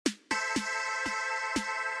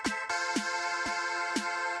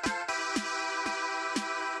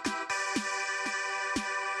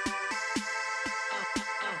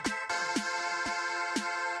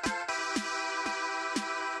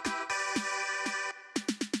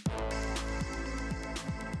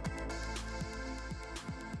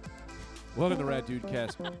Welcome to Rat Dude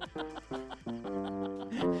Cast.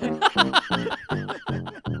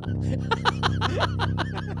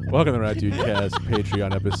 Welcome to Rat Dude Cast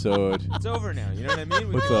Patreon episode. It's over now. You know what I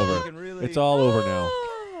mean? What's over? It's all over now.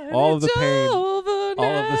 All of the pain, all of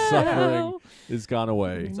the suffering is gone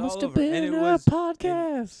away. It's Must all have over. And been it a was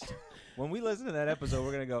podcast. when we listen to that episode,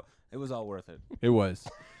 we're gonna go. It was all worth it. It was.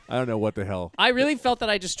 I don't know what the hell. I really felt that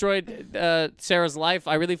I destroyed Sarah's life.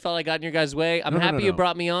 I really felt I got in your guys' way. I'm happy you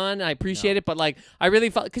brought me on. I appreciate it, but like, I really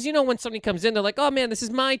felt because you know when somebody comes in, they're like, "Oh man, this is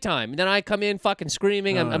my time," and then I come in fucking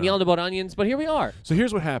screaming. I'm yelling about onions, but here we are. So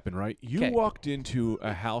here's what happened, right? You 'Kay. walked into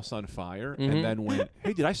a house on fire Mhm. and then went,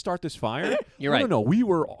 "Hey, did I start this fire?" You're right. No,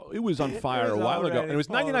 it was on fire a while ago, and it was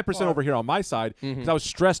 99% over here on my side because I was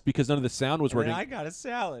stressed because none of the sound was And working. I got a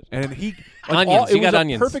salad. And he Onions. It You was got a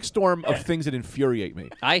onions. perfect storm of things that infuriate me.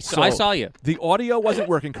 I So- saw you. The audio wasn't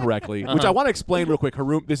working correctly, which I want to explain real quick.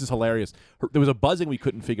 Haroon, this is hilarious. There was a buzzing we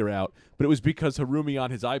couldn't figure out, but it was because Harumi on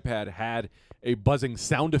his iPad had a buzzing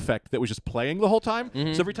sound effect that was just playing the whole time.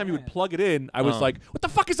 So every time you would plug it in, I was like, "What the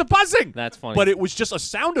fuck is a buzzing?" That's funny. But it was just a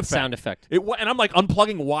sound effect. Sound effect. And I'm like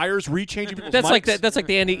unplugging wires, rechanging people's That's mics. like that's like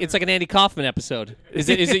the Andy. It's like an Andy Kaufman episode. Is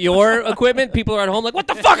it your equipment? People are at home like, "What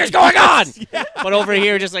the fuck is going on?" But over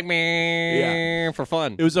here, just like meh for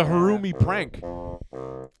fun. It was a Harumi prank.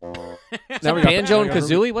 Now we got Banjo and Harumi.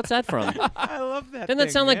 Kazooie. What's that from? I love that. Doesn't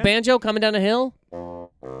that sound like Banjo coming down a hill?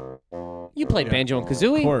 You played Banjo and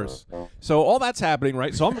Kazooie. Of course. So all that's happening,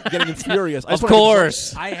 right? So I'm getting furious. I Of just wanna-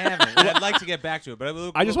 course. I haven't. And I'd like to get back to it,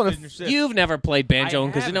 but I just wanna- You've never played Banjo I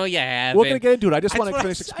and Kazooie. haven't. No, you haven't. We're gonna get into it. I just That's want to what I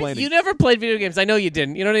finish said. explaining. You never played video games. I know you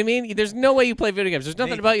didn't. You know what I mean? There's no way you play video games. There's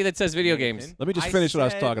nothing Nathan. about you that says video games. Let me just finish what I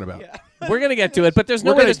was talking about. We're gonna get to it, but there's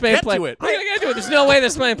no We're way gonna this man get played. to it. We're gonna get to it. There's no way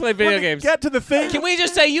this man played video games. Get to the thing. Can we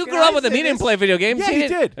just say you Can grew up I with him? say He didn't this? play video games. Yeah, he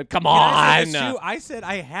didn't. did. Come Can I say on. this too? I said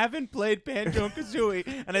I haven't played Banjo and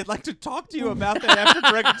Kazooie, and I'd like to talk to you about that after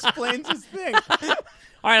Greg explains his thing.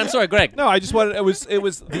 All right, I'm sorry, Greg. No, I just wanted. It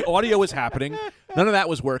was the audio was happening. None of that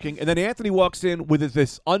was working, and then Anthony walks in with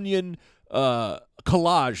this onion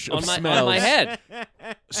collage of smells. on my head.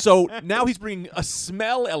 So now he's bringing a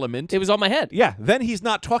smell element. It was on my head. Yeah, then he's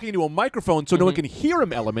not talking into a microphone, so no one can hear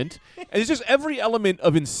him element. And it's just every element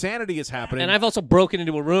of insanity is happening. And I've also broken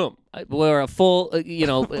into a room where a full, a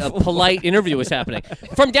polite interview was happening.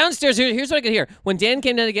 From downstairs, here's what I could hear. When Dan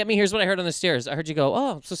came down to get me, here's what I heard on the stairs. I heard you go,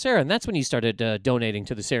 "Oh, so Sarah," and that's when you started donating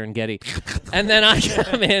to the Serengeti. And then I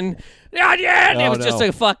come in, yeah, it was just no.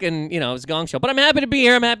 a fucking, it was a gong show. But I'm happy to be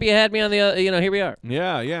here. I'm happy you had me on the, here we are.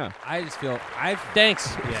 yeah. I just feel Thanks.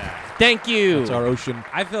 yeah. Thank you. It's our ocean.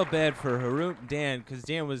 I feel bad for Haroon Dan because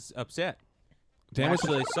Dan was upset. Dan was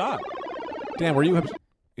actually saw it. Dan, were you?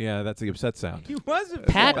 Yeah, that's the upset sound. He was upset.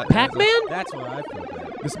 Pac-Man? That's what I feel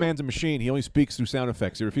bad. This man's a machine. He only speaks through sound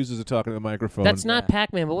effects. He refuses to talk into the microphone. That's not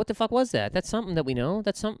Pac-Man, but what the fuck was that? That's something that we know.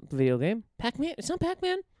 That's some video game. Pac-Man? It's not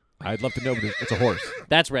Pac-Man? I'd love to know, but it's a horse.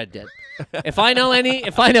 That's Red Dead. If I know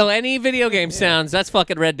any video game sounds, that's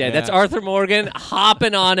fucking Red Dead. That's Yeah. Arthur Morgan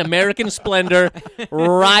hopping on American Splendor,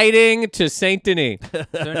 riding to Saint Denis.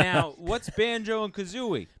 So now, what's Banjo and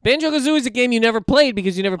Kazooie? Banjo-Kazooie is a game you never played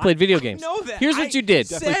because you never played video games. know that. Here's what you did.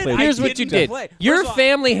 Definitely played Here's I what you didn't did. play. Your First of all,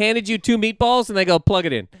 family handed you 2 meatballs and they go, plug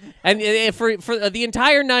it in. And for the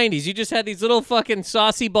entire 90s, you just had these little fucking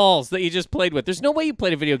saucy balls that you just played with. There's no way you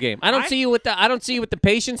played a video game. I don't see you with the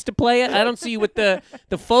patience to play it. I don't see you with the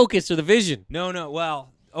focus or the vision. No.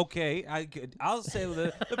 Well, okay. I'll say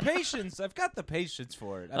the patience. I've got the patience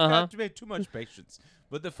for it. I've Uh-huh. got too much patience.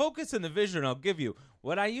 But the focus and the vision I'll give you.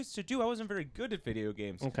 What I used to do, I wasn't very good at video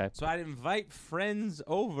games. Okay. So I'd invite friends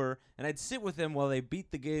over, and I'd sit with them while they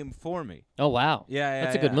beat the game for me. Oh, wow. Yeah,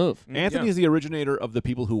 That's a good move. Anthony is the originator of the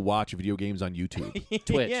people who watch video games on YouTube.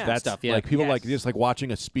 Twitch, Yeah. that stuff, yeah. Like people Yes. like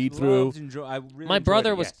watching a speed through. My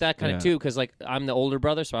brother was that kind Yeah. of too, because like I'm the older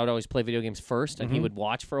brother, so I would always play video games first, and he Mm-hmm. would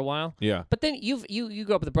watch for a while. Yeah. But then you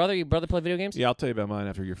grew up with a brother. Your brother played video games. Yeah, I'll tell you about mine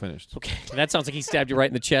after you're finished. Okay, that sounds like he stabbed you right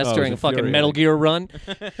in the chest Oh, it during a was fucking Metal Gear run.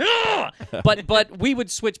 but we would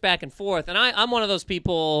switch back and forth, and I'm one of those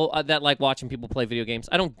people that like watching people play video games.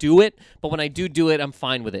 I don't do it, but when I do it, I'm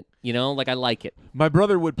fine with it. Like I like it. My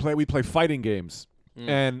brother would play. We'd play fighting games,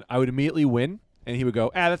 and I would immediately win. And he would go,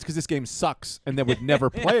 that's because this game sucks, and then would never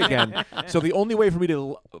play again. So the only way for me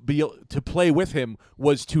to play with him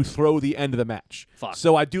was to throw the end of the match. Fuck.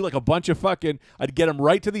 So I'd do like a bunch of I'd get him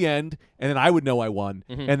right to the end, and then I would know I won.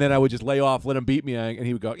 And then I would just lay off, let him beat me, and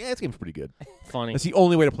he would go, this game's pretty good. Funny. That's the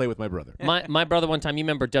only way to play with my brother. My brother one time, you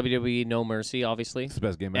remember WWE No Mercy, obviously. It's the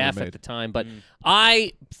best game I F ever at made. the time, but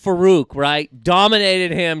Farouk, right,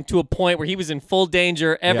 dominated him to a point where he was in full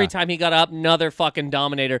danger every Yeah. time he got up. Another fucking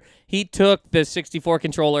dominator. He took the 64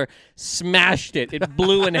 controller, smashed it. It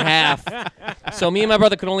blew in half. So me and my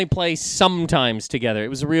brother could only play sometimes together. It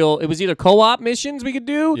was either co-op missions we could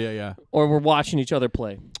do, Yeah. or we're watching each other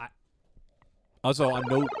play. Also, I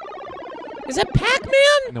know Is that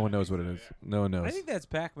Pac-Man? no one knows what it is. No one knows. I think that's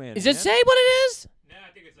Pac-Man. Does it say what it is?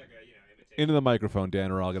 Into the microphone,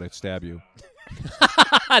 Dan, or I'm gonna stab you.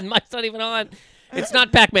 Mike's not even on. It's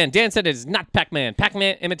not Pac-Man. Dan said it is not Pac-Man.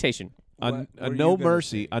 Pac-Man imitation. On What were No you gonna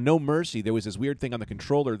Mercy, say? on No Mercy, there was this weird thing on the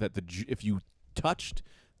controller that if you touched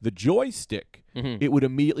the joystick, it would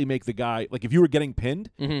immediately make the guy, like if you were getting pinned,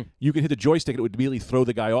 you could hit the joystick and it would immediately throw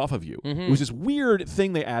the guy off of you. It was this weird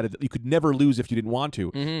thing they added that you could never lose if you didn't want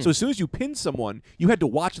to. So as soon as you pinned someone, you had to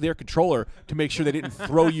watch their controller to make sure they didn't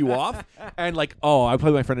throw you off. And like, I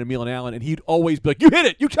played with my friend Emil and Allen, and he'd always be like, you hit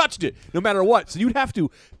it, you touched it, no matter what. So you'd have to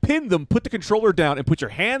pin them, put the controller down, and put your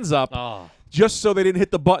hands up. Just so they didn't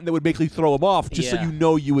hit the button that would basically throw them off, just so Yeah. you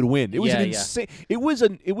know you would win. It was Yeah, an yeah. insane. It was a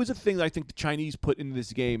thing that I think the Chinese put into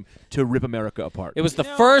this game to rip America apart. It was the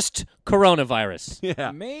first coronavirus.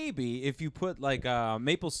 yeah. Maybe if you put like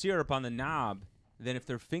maple syrup on the knob, then if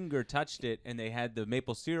their finger touched it and they had the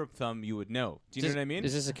maple syrup thumb, you would know. Do you know what I mean?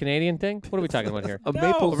 Is this a Canadian thing? What are we talking about here? A No.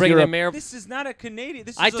 maple Bringing syrup. Amer- This is not a Canadian.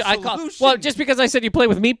 This is I a call, solution. well, just because I said you play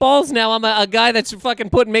with meatballs, now I'm a guy that's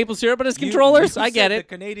fucking putting maple syrup on his controllers. You I get said it.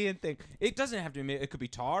 The Canadian thing. It doesn't have to be. It could be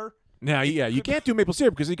tar. Now, yeah, you can't do maple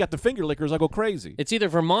syrup because you got the finger lickers. I go crazy. It's either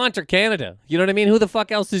Vermont or Canada. You know what I mean? Who the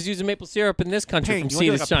fuck else is using maple syrup in this country Paint. from You sea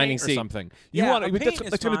want to like a shining paint or sea? something. You Yeah, want a but paint is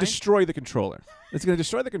that's going to fine. destroy the controller. It's going to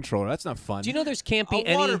destroy the controller. That's not fun. Do you know there's can't be A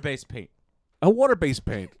any? water-based paint. A water-based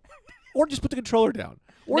paint, or just put the controller down,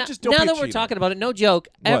 or Now, just don't. now be a that we're cheater. talking about it, no joke.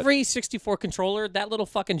 What? Every 64 controller, that little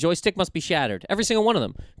fucking joystick must be shattered. Every single one of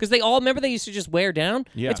them, because they all remember they used to just wear down.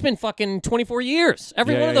 Yeah. It's been fucking 24 years.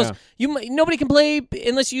 Every Yeah, one of yeah, those. Nobody can play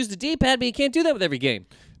unless you use the D-pad, but you can't do that with every game.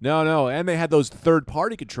 No, and they had those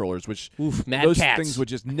third-party controllers, which Mad those Cats. things would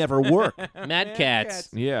just never work. Mad Cats.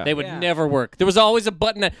 Yeah. They would Yeah. never work. There was always a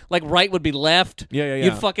button that, like, right would be left. Yeah.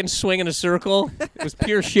 You'd fucking swing in a circle. It was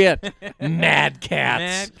pure shit. Mad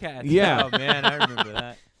Cats. Mad Cats. Yeah. Oh man, I remember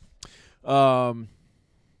that. Um,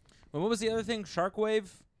 Well, what was the other thing? Sharkwave.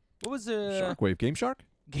 What was the Sharkwave, Game Shark.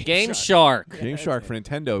 Game Shark. Game Shark for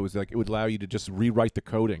Nintendo was like it would allow you to just rewrite the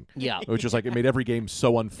coding. Yeah. Which was like it made every game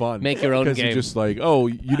so unfun. Make your own because game. you just like,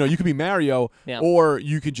 you could be Mario, Yeah. or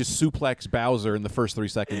you could just suplex Bowser in the first 3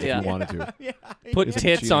 seconds Yeah. if you wanted to. Put It's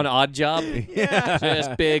tits cheating. on Odd Job.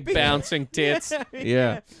 Just big bouncing tits.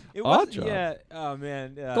 Yeah. It was, Oddjob. yeah. Oh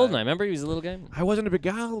man. Goldeneye, remember? He was a little guy. I wasn't a big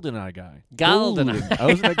GoldenEye guy. GoldenEye. I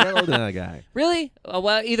wasn't a GoldenEye guy. Really?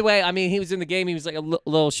 Well, either way, I mean, he was in the game. He was like a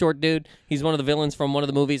little short dude. He's one of the villains from one of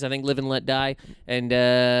the movies, I think, Live and Let Die. And,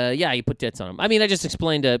 yeah, you put tits on him. I mean, I just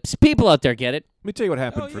explained to people out there get it. Let me tell you what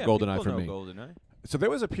happened Oh, for yeah, GoldenEye people for know me. GoldenEye. So there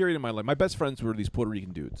was a period in my life. My best friends were these Puerto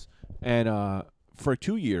Rican dudes, and for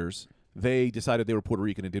 2 years they decided they were Puerto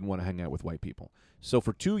Rican and didn't want to hang out with white people. So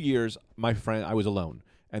for 2 years, I was alone,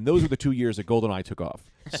 and those were the 2 years that GoldenEye took off.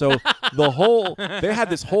 So they had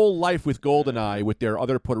this whole life with GoldenEye with their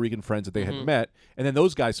other Puerto Rican friends that they had met, and then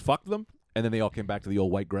those guys fucked them, and then they all came back to the old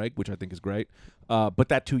white Greg, which I think is great. But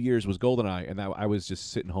that 2 years was GoldenEye, and I was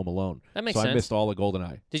just sitting home alone. That makes so I sense. missed all of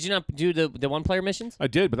GoldenEye. Did you not do the one-player missions? I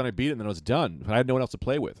did, but then I beat it, and then I was done. I had no one else to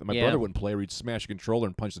play with. And my Yeah. brother wouldn't play, or he'd smash a controller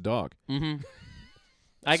and punch the dog.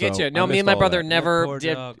 I get So you. No, I me missed and my all brother that. never Poor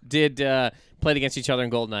dog. did played against each other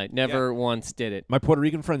in GoldenEye. Never once did it. My Puerto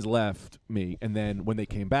Rican friends left me, and then when they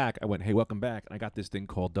came back, I went, "Hey, welcome back!" And I got this thing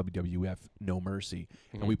called WWF No Mercy,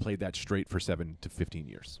 and we played that straight for 7 to 15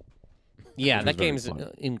 years. Yeah, Which that was very game's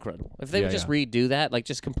fun. incredible. If they Yeah, would just yeah. redo that, like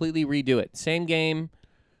just completely redo it, same game,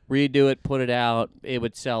 redo it, put it out, it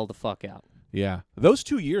would sell the fuck out. Yeah, those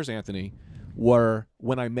 2 years, Anthony, were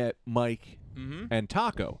when I met Mike and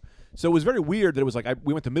Taco. So it was very weird that it was like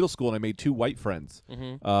we went to middle school and I made 2 white friends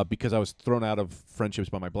because I was thrown out of friendships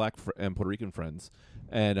by my black and Puerto Rican friends,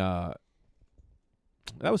 and that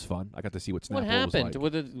was fun. I got to see what Snap What Bowl was happened? like. Were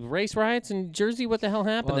the race riots in Jersey? What the hell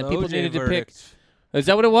happened? Well, that the people OJ needed to pick. verdict. Is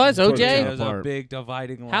that what it was? Sort of, OJ? yeah. There's a apart. big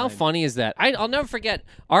dividing line. How funny is that? I'll never forget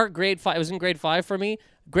our grade 5. It was in grade 5 for me.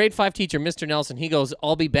 Grade 5 teacher, Mr. Nelson, he goes,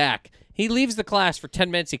 "I'll be back." He leaves the class for 10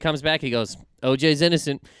 minutes. He comes back. He goes, "OJ's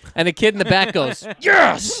innocent." And the kid in the back goes,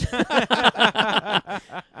 "Yes!"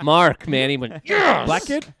 Mark, man, he went, "Yes!" Black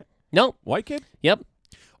kid, Nope. white kid. Yep.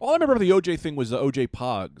 All I remember of the OJ thing was the OJ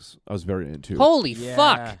Pogs. I was very into. Holy Yeah.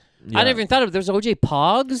 fuck. Yeah. I never even thought of it. There's OJ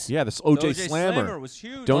Pogs? Yeah, this The OJ Slammer. was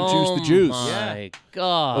huge. Don't juice the juice. Oh, my Yeah.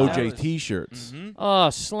 God. That OJ was- T-shirts. Oh,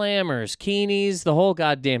 slammers, keenies, the whole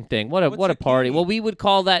goddamn thing. What a What's what a a party. keenie? Well, we would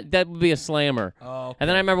call that would be a slammer. Oh, And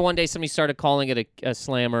then I remember one day somebody started calling it a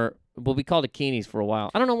slammer. Well, we called it Keenies for a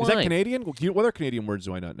while. I don't know why. Is that Canadian? What other Canadian words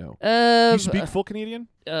do I not know? Uh, You speak full Canadian?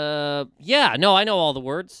 Yeah, no, I know all the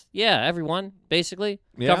words. Yeah, everyone, basically.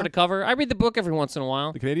 Yeah? Cover to cover. I read the book every once in a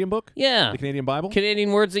while. The Canadian book? Yeah. The Canadian Bible?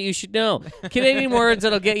 Canadian words that you should know. Canadian words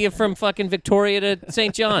that'll get you from fucking Victoria to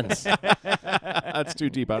St. John's. That's too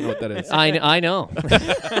deep. I don't know what that is. I know.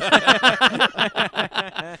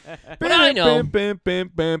 But I know.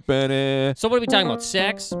 So what are we talking about?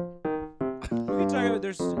 Sex? We can talk about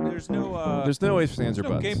there's no There's no ifs, ands, or no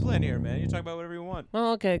buts. game plan here, man. You talk about whatever you want.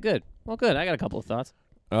 Oh, okay, good. Well, good. I got a couple of thoughts.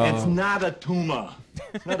 It's not a tumor.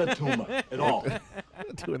 It's not a tumor at all.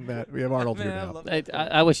 Doing that. We have Arnold here Man, I now. love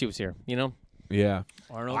I wish he was here, you know? Yeah.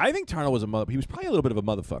 Arnold. I think Arnold was he was probably a little bit of a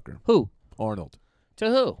motherfucker. Who? Arnold. To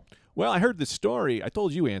who? Well, I heard this story. I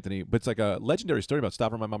told you, Anthony, but it's like a legendary story about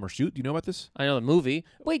Stop or My Mom or Shoot. Do you know about this? I know the movie.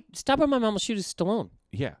 Wait, Stop or My Mom Will Shoot is Stallone.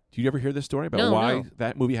 Yeah. Do you ever hear this story about No, why no.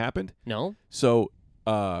 that movie happened? No? So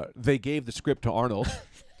they gave the script to Arnold,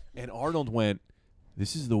 and Arnold went,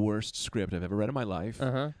 "This is the worst script I've ever read in my life.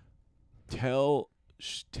 Uh-huh. Tell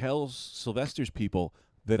Sylvester's people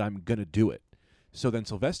that I'm gonna do it." So then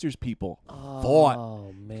Sylvester's people fought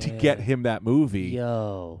Oh, man. to get him that movie,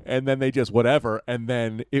 Yo. and then they just whatever, and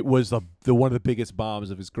then it was the one of the biggest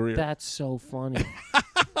bombs of his career. That's so funny.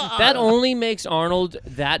 That only makes Arnold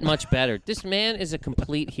that much better. This man is a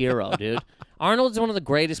complete hero, dude. Arnold's one of the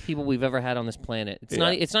greatest people we've ever had on this planet. It's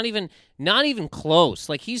Yeah. not even close.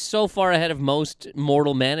 Like he's so far ahead of most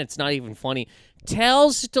mortal men, it's not even funny. Tell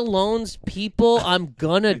Stallone's people I'm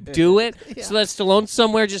gonna do it. So that Stallone's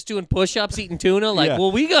somewhere just doing push-ups, eating tuna. Like, Yeah.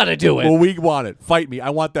 well, we gotta do it. Well, we want it. Fight me. I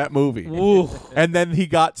want that movie. Ooh. And then he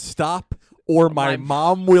got Stop or My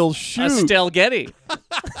Mom Will Shoot. Estelle Getty.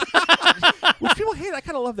 Which people hate. I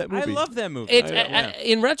kind of love that I movie. love that movie. It's Yeah.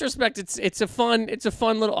 in retrospect, it's a fun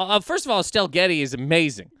little. First of all, Estelle Getty is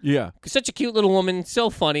amazing. Yeah. Such a cute little woman, so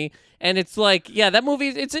funny, and it's like, yeah, that movie.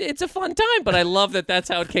 It's a fun time, but I love that that's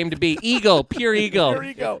how it came to be. Ego, pure ego. Pure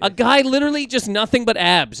ego. A guy literally just nothing but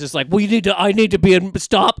abs. It's like, well, I need to be in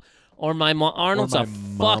Stop, or my mom. Arnold's My a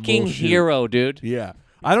Mom fucking Will Shoot. hero, dude. Yeah.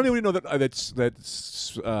 I don't even know that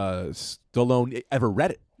Stallone ever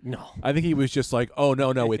read it. No. I think he was just like, oh,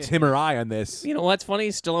 no, it's him or I on this. You know what's funny?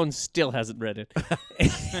 Stallone still hasn't read it.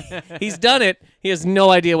 He's done it. He has no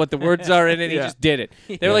idea what the words are in it. He Yeah. just did it.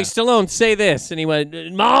 They were like, Stallone, say this. And he went,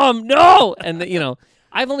 Mom, no. And,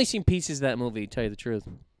 I've only seen pieces of that movie, to tell you the truth.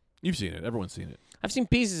 You've seen it. Everyone's seen it. I've seen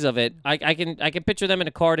pieces of it. I can picture them in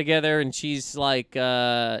a car together, and she's like,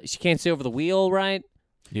 she can't see over the wheel, right?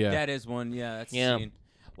 Yeah. That is one. Yeah, that's Yeah. a scene.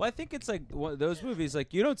 Well, I think it's like those movies.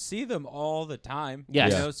 Like you don't see them all the time. Yes.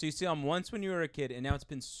 You Yeah. know, so you see them once when you were a kid, and now it's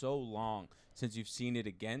been so long since you've seen it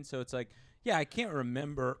again. So it's like, yeah, I can't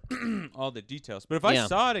remember all the details. But if I Yeah.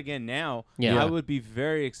 saw it again now, Yeah. I would be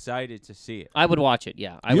very excited to see it. I would watch it,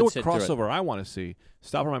 yeah. I You know would what sit through it. crossover I want to see?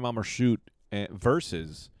 Stop or My Mom or Shoot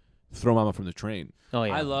versus Throw Mama from the Train. Oh,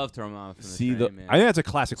 yeah. I love Throw Mama from the See Train, man. I think that's a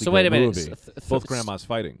classically So wait a great minute. movie. So Both grandmas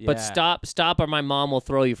fighting. Yeah. But stop, or my mom will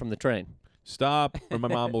throw you from the train. Stop or my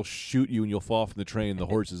mom will shoot you and you'll fall from the train. The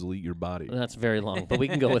horses will eat your body. That's very long, but we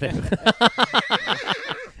can go with it.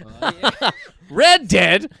 Red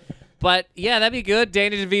Dead. But yeah, that'd be good.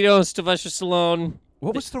 Danny DeVito and Sylvester Stallone.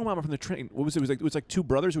 What was Throw Mama from the Train? What was it? It was like two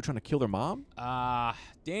brothers who were trying to kill their mom.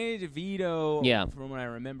 Danny DeVito. Yeah. From what I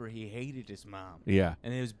remember, he hated his mom. Yeah.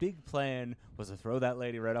 And his big plan was to throw that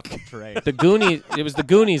lady right off the train. The Goonies. It was the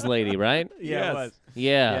Goonies lady, right? Yeah, it was.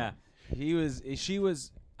 Yeah. Yeah. She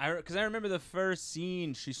was. Because I remember the first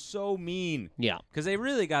scene. She's so mean. Yeah. Because they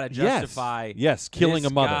really got to justify. Yes, killing this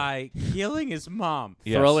a mother. Guy killing his mom.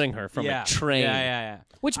 Yes. Throwing her from yeah. a train. Yeah.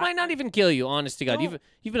 Which might not even kill you, honest to God. No.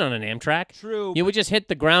 You've been on an Amtrak. True. You would just hit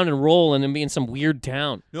the ground and roll and then be in some weird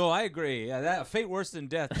town. No, I agree. Yeah, that fate worse than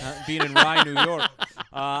death. Being in Rye, New York.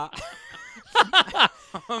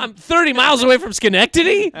 I'm 30 miles away from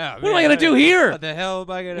Schenectady? Yeah, What am I going to do here? What the hell am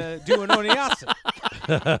I gonna do in Oniasa?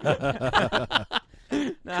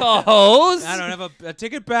 Co-host? I don't have a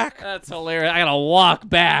ticket back. That's hilarious. I got to walk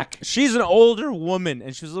back. She's an older woman,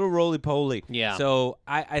 and she was a little roly-poly. Yeah. So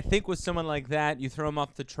I think with someone like that, you throw them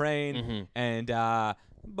off the train, and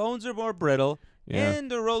bones are more brittle. Yeah. And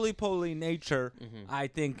the roly-poly nature, I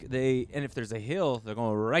think and if there's a hill, they're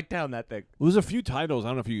going right down that thing. There was a few titles. I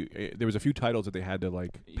don't know if you. There was a few titles that they had to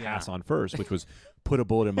like pass on first, which was put a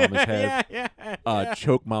bullet in Mama's head, yeah.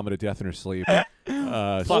 choke Mama to death in her sleep,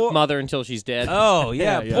 Fuck mother until she's dead. Oh,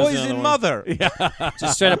 yeah. Yeah. Poison mother.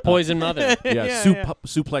 Just straight up poison mother.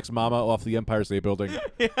 suplex Mama off the Empire State Building.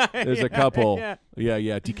 There's a couple.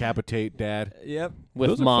 Yeah. Decapitate Dad. Yep. with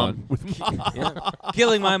Those are mom. fun. With mom. Yeah.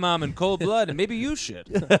 Killing my mom in cold blood, and maybe you should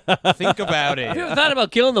think about Have you it. ever thought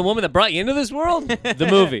about killing the woman that brought you into this world? The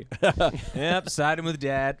movie. Yep, siding with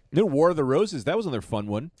Dad. Then War of the Roses. That was another fun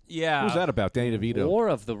one. Yeah. What was that about? Danny DeVito. War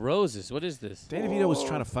of the Roses. What is this? Danny DeVito was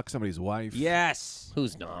trying to fuck somebody's wife. Yes.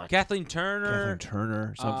 Who's not? Kathleen Turner. Catherine Turner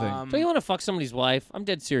or something. Don't you want to fuck somebody's wife? I'm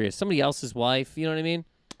dead serious. Somebody else's wife. You know what I mean?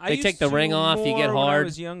 I They used take the to ring off, you get more when I hard.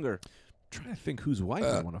 was younger. trying to think whose wife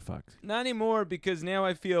I want to fuck. Not anymore, because now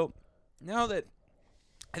I feel, now that,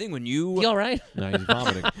 I think when you, You all right? No, he's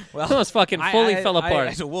vomiting. well, Almost fucking fully I fell apart. I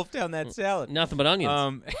had to wolf down that salad. Nothing but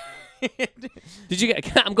onions. Did you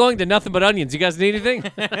get? I'm going to nothing but onions. You guys need anything?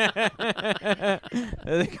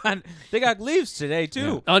 they got leaves today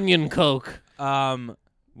too. Onion Coke.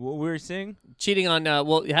 What we were saying? Cheating on,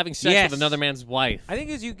 having sex Yes. with another man's wife. I think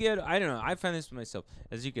as you get, I don't know, I find this for myself.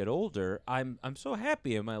 As you get older, I'm so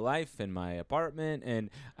happy in my life and my apartment, and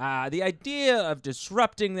the idea of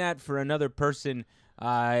disrupting that for another person,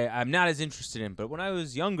 I'm not as interested in. But when I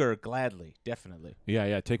was younger, gladly, definitely.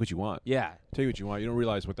 Yeah. Take what you want. Yeah, Take what you want. You don't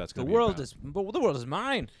realize what that's the going to be world about. is, but the world is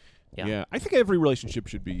mine. Yeah. Yeah. I think every relationship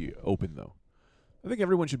should be open, though. I think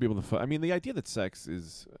everyone should be able to. I mean, the idea that sex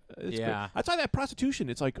is. It's Yeah. great. That's why that prostitution.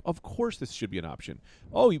 It's like, of course, this should be an option.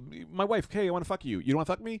 Oh, my wife, hey, I want to fuck you. You don't want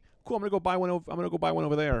to fuck me? Cool. I'm gonna go buy one. I'm gonna go buy one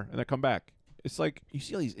over there, and then come back. It's like you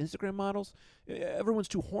see all these Instagram models. Everyone's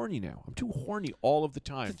too horny now. I'm too horny all of the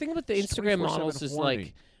time. The thing about the Just Instagram 24/7 models is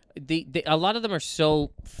horny. like, a lot of them are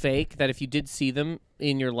so fake that if you did see them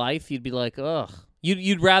in your life, you'd be like, ugh.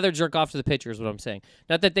 You'd rather jerk off to the picture, is what I'm saying.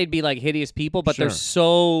 Not that they'd be like hideous people, but they're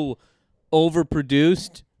Sure. so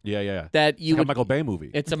overproduced Yeah. that you It's like would. a Michael Bay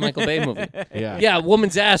movie. It's a Michael Bay movie. Yeah. Yeah,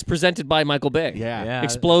 woman's ass presented by Michael Bay. Yeah. Yeah.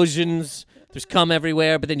 Explosions. There's cum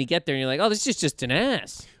everywhere, but then you get there and you're like, oh, this is just an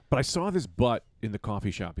ass. But I saw this butt in the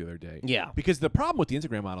coffee shop the other day. Yeah. Because the problem with the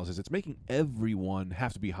Instagram models is it's making everyone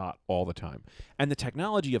have to be hot all the time. And the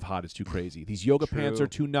technology of hot is too crazy. These yoga pants True. are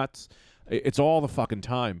too nuts. It's all the fucking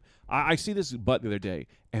time. I see this butt the other day,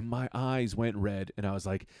 and my eyes went red, and I was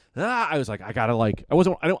like, I gotta like,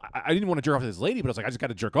 I didn't want to jerk off to this lady, but I was like, I just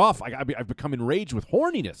gotta jerk off. I've become enraged with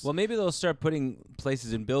horniness. Well, maybe they'll start putting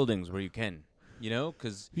places in buildings where you can,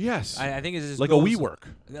 because yes. I think it's just like a WeWork.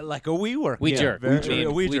 Like a WeWork. We yeah, jerk. very- We jerk.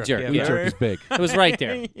 a We WeJerk, jerk. yeah, We very- WeWork is big. It was right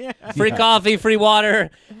there. Yeah. Free coffee, free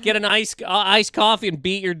water. Get an iced coffee and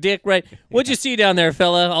beat your dick right. What'd you see down there,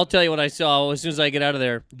 fella? I'll tell you what I saw as soon as I get out of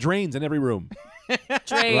there. Drains in every room.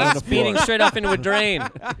 Drains the feeding floor. straight off into a drain,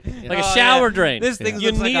 like a Oh, shower yeah. drain. This thing you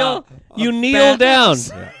looks like kneel, a you kneel down,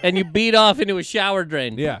 bathhouse. and you beat off into a shower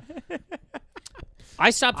drain. Yeah. I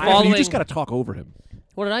stopped following. You just gotta talk over him.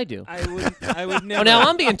 What did I do? I would never. Oh, now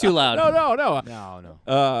I'm being too loud. No.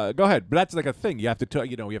 No. Go ahead. But that's like a thing. You have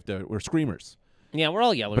to. We're screamers. Yeah, we're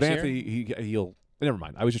all yellers But here. Anthony, he'll. Never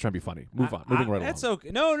mind. I was just trying to be funny. Moving right That's along. okay.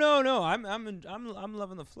 No. I'm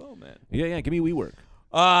loving the flow, man. Yeah. Give me WeWork.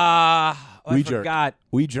 I We jerk. forgot.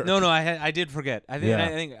 We jerk. No, I did forget. I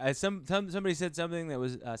think Yeah. somebody said something that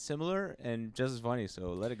was similar and just as funny. So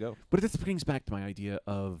let it go. But this brings back to my idea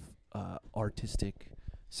of artistic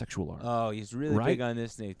sexual art. Oh, he's really Right? big on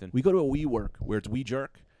this, Nathan. We go to a WeWork where it's We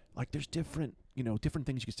Jerk. Like there's different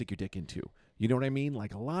things you can stick your dick into. You know what I mean?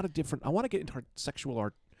 Like a lot of different. I want to get into sexual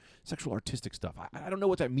artistic stuff. I don't know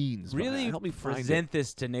what that means. but Really help me find present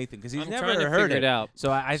this to Nathan because he's I'm never trying to heard figure it out.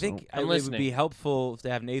 So I think I'm it would listening. be helpful to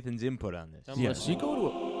have Nathan's input on this. I'm Yeah, listening.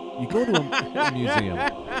 so you go to a museum.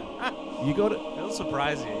 You go to It'll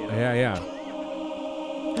surprise you. yeah.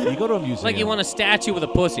 You go to a museum. Like you want a statue with a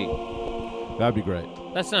pussy. That'd be great.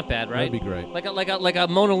 That's not bad, right? That'd be great. Like a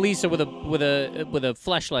Mona Lisa with a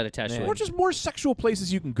fleshlight attached to Or it. just more sexual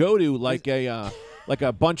places you can go to, like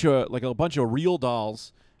a bunch of real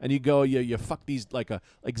dolls, and you go you fuck these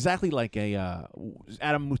exactly like a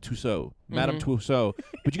Madame Tussauds,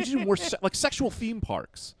 but you can do more like sexual theme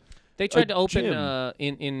parks. They tried to open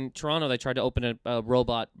gym. in Toronto. They tried to open a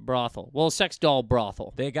robot brothel. Well, a sex doll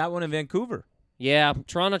brothel. They got one in Vancouver. Yeah,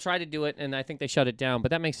 Toronto tried to do it, and I think they shut it down. But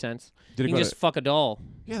that makes sense. Did it You can go just to- fuck a doll.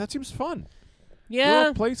 Yeah, that seems fun. Yeah, You're on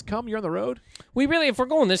a place, you're on the road. we really, if we're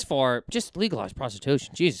going this far, just legalize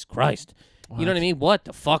prostitution. Jesus Christ. You know what I mean? What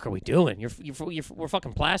the fuck are we doing? We're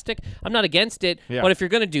fucking plastic. I'm not against it, Yeah. but if you're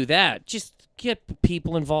gonna do that, just get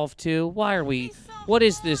people involved too. Why are we? What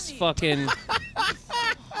is this fucking?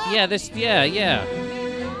 Yeah.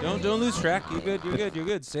 Don't lose track. You're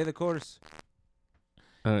good. Stay the course.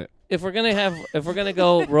 If we're gonna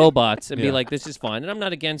go robots and Yeah. be like, this is fine, and I'm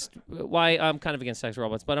not against. Why I'm kind of against sex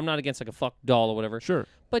robots, but I'm not against like a fuck doll or whatever. Sure.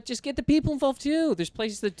 But just get the people involved too. There's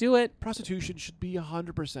places that do it. Prostitution should be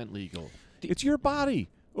 100% legal. It's your body.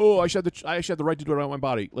 Oh, I should have the right to do it on my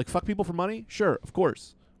body. Like fuck people for money? Sure, of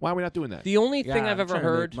course. Why are we not doing that? The only Yeah, thing I've I'm ever trying to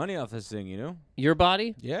make heard, money off this thing, you know? your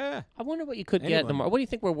body. Yeah. I wonder what you could get. Anyone. What do you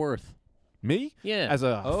think we're worth? Me? Yeah. As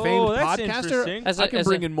a Oh, famed that's podcaster, interesting. As I a- can as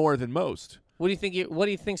bring a- in more than most. What do you think? What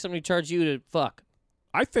do you think somebody charge you to fuck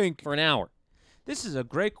I think for an hour? This is a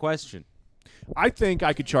great question. I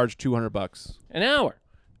could charge $200 An hour.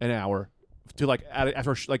 an hour to like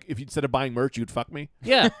after like if you, instead of buying merch you'd fuck me.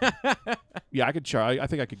 Yeah. Yeah, I could charge. I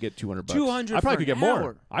think I could get $200. 200 I probably for could get an more.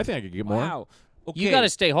 hour. I think I could get more. Wow. Okay. You got to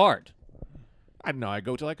stay hard. I don't know. I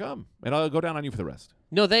go till I come, and I'll go down on you for the rest.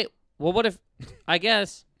 No, they. Well, what if? I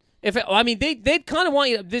guess if I mean they'd kind of want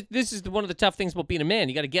you. This is one of the tough things about being a man.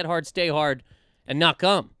 You got to get hard, stay hard, and not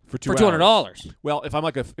come For 2 $200. Well, if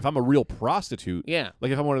I'm a real prostitute, Yeah.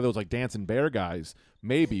 like if I'm one of those like dancing bear guys,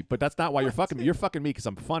 maybe. But that's not why you're fucking me. You're fucking me because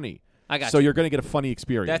I'm funny. I got so you. you're gonna get a funny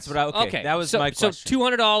experience. That's what I. Okay. That was so, my question. So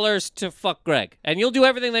 $200 to fuck Greg, and you'll do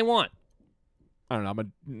everything they want. I don't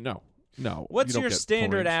know. No. What's you don't your get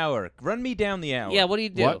standard points. hour? Run me down the hour. Yeah. What do you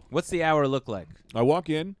do? What? What's the hour look like? I walk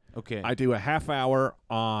in. Okay. I do a half hour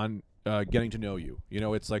on getting to know you. You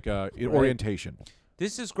know, it's like an orientation.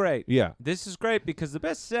 This is great. Yeah. This is great because the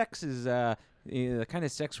best sex is the kind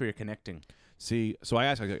of sex where you're connecting. See, so I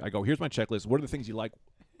ask, I go, here's my checklist. What are the things you like?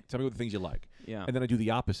 Tell me what the things you like. Yeah. And then I do the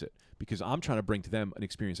opposite because I'm trying to bring to them an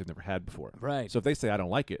experience they've never had before. Right. So if they say I don't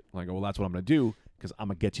like it, I go, well, that's what I'm going to do because I'm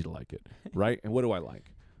going to get you to like it. Right? And what do I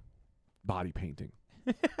like? Body painting.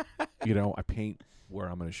 You know, I paint where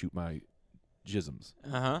I'm going to shoot my jisms.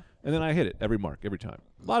 Uh-huh. And then I hit it every mark, every time.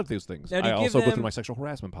 A lot of those things. Now, do you I give also go them- through my sexual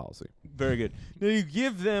harassment policy. Very good. Now you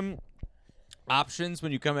give them options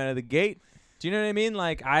when you come out of the gate. Do you know what I mean?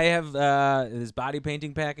 Like I have this body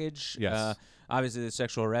painting package. Yes. Obviously, the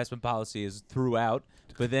sexual harassment policy is throughout.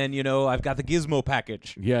 But then I've got the gizmo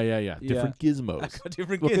package. Yeah. Different gizmos. I've got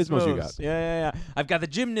different What gizmos. gizmos you got? Yeah. I've got the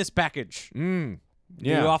gymnast package. Mm. Do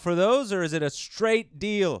you Yeah. offer those, or is it a straight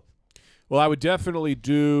deal? Well, I would definitely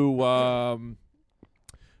do. I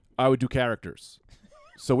would do characters.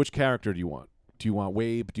 So, which character do you want? Do you want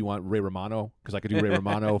Wabe? Do you want Ray Romano? Because I could do Ray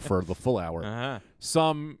Romano for the full hour. Uh-huh.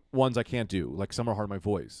 Some ones I can't do. Like some are hard on my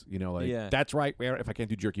voice. You know, like Yeah. that's right. Where if I can't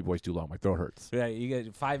do jerky voice too long, my throat hurts. Yeah, you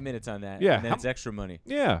get 5 minutes on that. Yeah, And then how- it's extra money.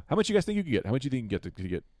 Yeah. How much you guys think you could get? How much you think you can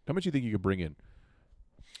get? How much you think you could bring in?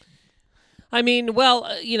 I mean, well,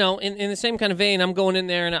 in the same kind of vein, I'm going in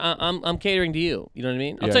there and I'm catering to you. You know what I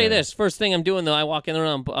mean? I'll Yeah, tell you yeah. this. First thing I'm doing though, I walk in the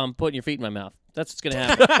room, I'm putting your feet in my mouth. That's what's gonna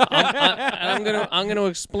happen. I'm gonna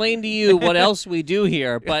explain to you what else we do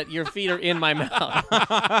here, but your feet are in my mouth.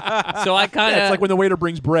 So I kind of It's like when the waiter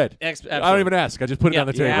brings bread. I don't even ask. I just put it Yeah, on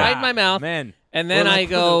the yeah. table. Right in my mouth. Man. And then Or like I when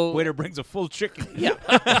go- the waiter brings a full chicken. Yeah.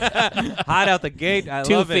 Hot out the gate. I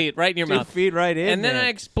 2 love it. feet right in your 2 mouth. feet right in. And then there. I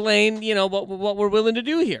explain, what we're willing to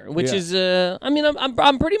do here, which Yeah. is, I mean,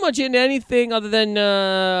 I'm pretty much into anything other than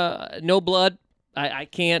no blood. I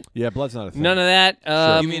can't. Yeah, blood's not a thing. None of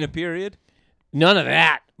that. You mean a period? None of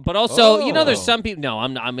that. But also, there's Oh. some people. No,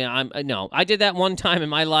 I'm not. I mean, no. I did that one time in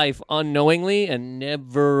my life unknowingly, and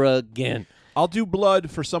never again. I'll do blood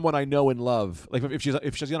for someone I know and love. Like if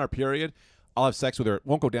she's on our period, I'll have sex with her. It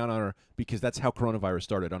won't go down on her because that's how coronavirus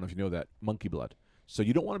started. I don't know if you know that. Monkey blood. So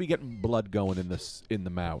you don't want to be getting blood going in the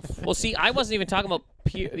mouth. Well, see, I wasn't even talking about,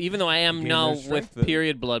 even though I am Gain now their with strength.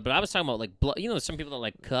 period blood, but I was talking about like blood. Some people that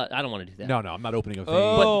like cut. I don't want to do that. No, I'm not opening a vein.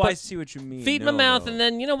 Oh, but I see what you mean. Feet in my No, mouth, no. and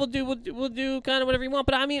then we'll do kind of whatever you want.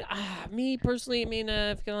 But I mean, me personally, if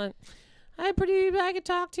you're going, I could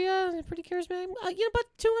talk to you, pretty charismatic. But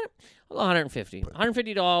 150,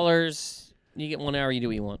 $150. You get 1 hour. You do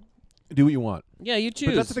what you want. Do what you want. Yeah, you choose.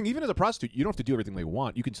 But that's the thing. Even as a prostitute, you don't have to do everything they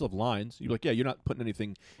want. You can still have lines. You're like, yeah, you're not putting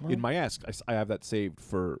anything in my ass. I have that saved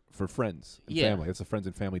for friends and Yeah. family. It's a friends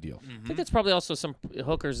and family deal. I think that's probably also some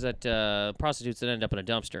hookers that prostitutes that end up in a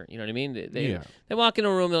dumpster. You know what I mean? They walk in a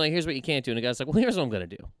room. They're like, "Here's what you can't do," and the guy's like, "Well, here's what I'm gonna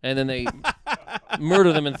do," and then they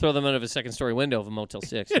murder them and throw them out of a second-story window of a Motel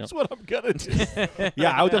 6. That's what I'm gonna do.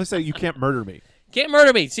 Yeah, I would definitely say you can't murder me. Can't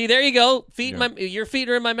murder me. See, there you go. Yeah. Your feet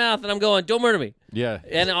are in my mouth, and I'm going, "Don't murder me." Yeah.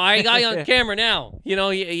 And I got you on camera now.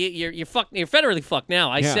 You're fucked. You're federally fucked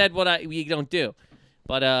now. I Yeah. said what you don't do.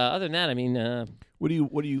 But other than that, I mean, What do you?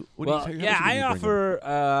 Well, how much yeah, do I you bring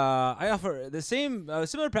in? offer the same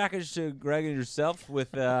similar package to Greg and yourself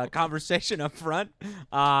with conversation up front.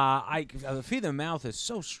 The feet in the mouth is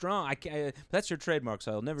so strong. I can't, that's your trademark,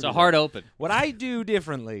 so I'll never. it's do a hard that. open. What I do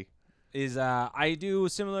differently is I do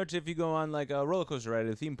similar to if you go on like a roller coaster ride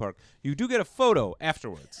at a theme park. You do get a photo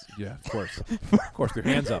afterwards. Yeah, of course. Of course, their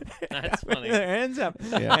hands up. That's funny. Their hands up.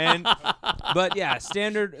 Yeah. But yeah,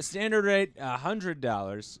 standard rate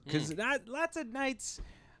 $100 because lots of nights.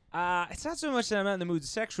 It's not so much that I'm not in the mood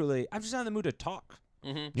sexually. I'm just not in the mood to talk.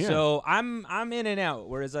 Yeah. So I'm in and out.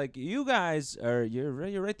 Whereas like you guys are, you're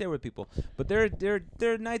right there with people. But there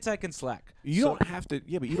are nights I can slack. You So- don't have to.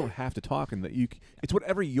 Yeah, but you don't have to talk, and that it's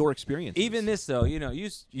whatever your experience. Even is. this though,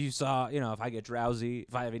 you saw, if I get drowsy,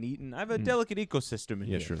 if I haven't eaten, I have a delicate ecosystem in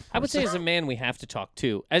Yeah, here. sure. I would say as a man, we have to talk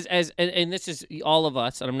too. And this is all of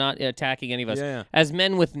us, and I'm not attacking any of us. Yeah. As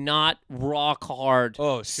men with not rock hard,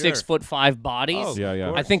 Oh, sure. 6'5" bodies. Oh, Yeah,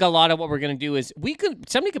 yeah. I think a lot of what we're gonna do is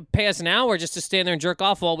somebody could pay us an hour just to stand there and jerk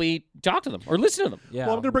off while we talk to them or listen to them. Yeah.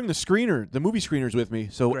 Well, I'm gonna bring the movie screeners with me.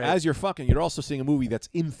 So Great. as you're fucking, you're also seeing a movie that's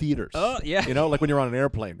in theaters. Oh, yeah. Like when you're on an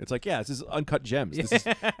airplane. It's like, this is uncut gems. This is,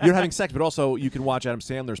 you're having sex, but also you can watch Adam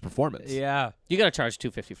Sandler's performance. Yeah. You gotta charge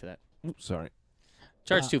 $250 for that. Oops, sorry.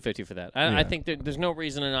 Charge $250 for that. I Yeah. think there's no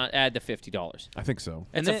reason to not add the $50. I think so.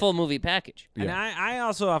 It's then- a full movie package. And Yeah. I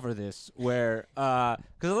also offer this where, because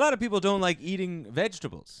a lot of people don't like eating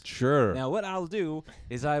vegetables. Sure. Now, what I'll do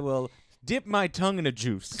is I will dip my tongue in a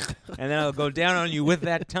juice, and then I'll go down on you with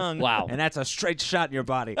that tongue. Wow. And that's a straight shot in your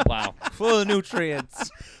body. Wow. Full of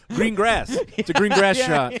nutrients. Green grass. It's a green grass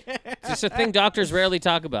shot. It's a thing doctors rarely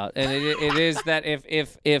talk about, and it is that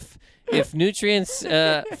if nutrients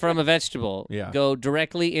from a vegetable Yeah. go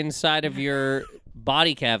directly inside of your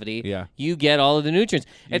body cavity, Yeah. you get all of the nutrients.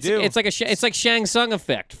 do. It's like it's like Shang Tsung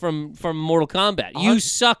effect from Mortal Kombat. You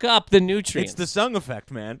suck up the nutrients. It's the Sung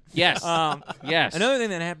effect, man. Yes. Yes. Another thing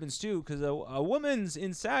that happens too, because a woman's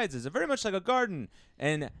insides is very much like a garden,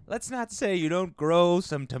 and let's not say you don't grow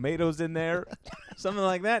some tomatoes in there, something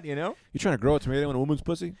like that. You're trying to grow a tomato in a woman's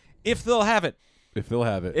pussy? If they'll have it, If they'll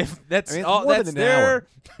have it. if that's I mean, it's all, more that's than an their. hour.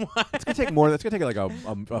 It's gonna take more. That's gonna take like a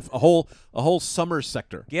whole summer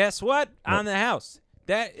sector. Guess what? On the house.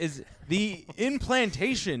 That is the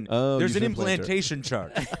implantation. Oh, There's use an an implanter. implantation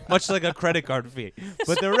charge, much like a credit card fee.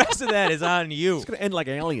 But the rest of that is on you. It's gonna end like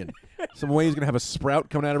Alien. Some way he's gonna have a sprout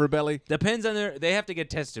coming out of her belly. Depends on their. They have to get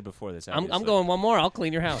tested before this. I'm obviously. going one more. I'll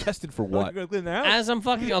clean your house. Tested for What? what? You're gonna clean the house? As I'm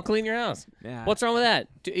fucking, I'll clean your house. Nah. What's wrong with that?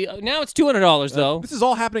 Now it's $200 though. This is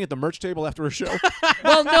all happening at the merch table after a show.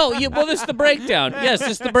 Well, no. Well, this is the breakdown. Yes, this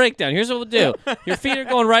is the breakdown. Here's what we'll do. Your feet are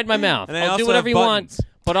going right in my mouth. And they I'll do also whatever have you want. buttons.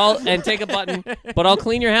 But I'll take a button. But I'll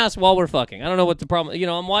clean your house while we're fucking. I don't know what the problem.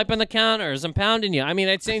 I'm wiping the counters. I'm pounding you. I mean,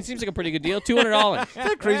 it seems like a pretty good deal. $200. Isn't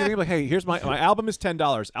that crazy? People like, hey, here's my album is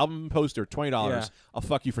 $10. Album poster $20. Yeah. I'll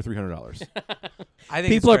fuck you for $300. I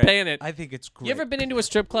think People it's are great. paying it. I think it's great. You ever been into a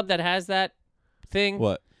strip club that has that thing?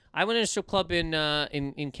 What? I went in a strip club in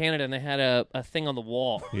Canada and they had a thing on the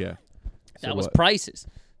wall Yeah. that was prices,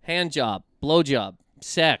 hand job, blow job,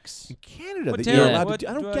 sex. Canada. What That town? you're allowed what, to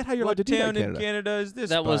do, I don't get how you're allowed to what do that town in in Canada. Canada is this?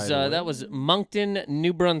 That was by the way? that was Moncton,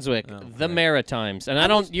 New Brunswick, the right. Maritimes, and I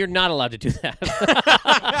don't. You're not allowed to do that.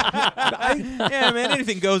 Yeah, man.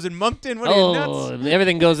 Anything goes in Moncton. What are you nuts?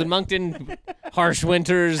 Everything goes in Moncton. Harsh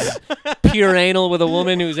winters, pure anal with a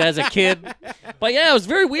woman who has a kid. But yeah, it was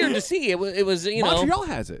very weird to see. It was Montreal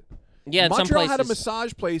has it. yeah, in some Montreal places. had a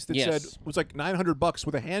massage place that Yes. said was like $900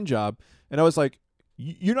 with a hand job, and I was like,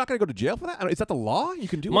 "You're not going to go to jail for that? Is that the law? You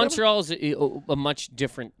can do whatever?" Montreal is a much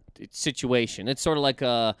different situation. It's sort of like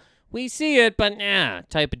a we see it, but nah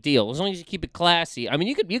type of deal. As long as you keep it classy. I mean,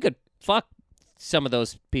 you could fuck some of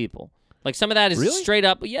those people. Like some of that is Really? straight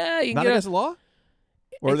up. Yeah, you can Not get against the law,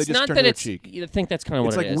 or are they it's just not turning that their it's. cheek? I think that's kind of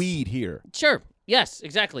It's what like it is. weed here. Sure. Yes,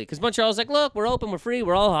 exactly. Because Montreal's like, look, we're open, we're free,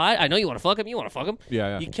 we're all hot. I know you want to fuck him, you want to fuck him. Yeah,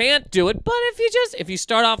 yeah. You can't do it, but if you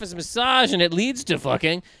start off as a massage and it leads to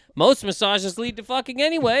fucking, most massages lead to fucking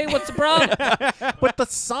anyway. What's the problem? But the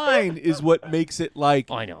sign is what makes it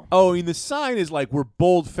like. I know. Oh, I mean, the sign is like we're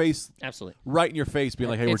bold faced, Absolutely. right in your face, being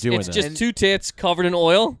like, "Hey, we're it's doing it's this." just two tits covered in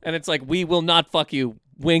oil, and it's like, we will not fuck you,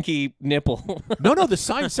 winky nipple. No, the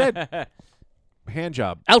sign said hand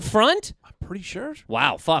job. Out front? I'm pretty sure.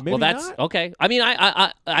 Wow, fuck. Maybe Well, that's not. okay. I mean,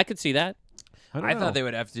 I could see that. I I thought they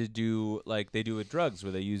would have to do like they do with drugs,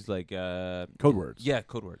 where they use like code words. yeah,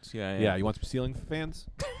 code words. Yeah, Yeah, you want some ceiling fans?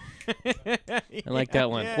 I like that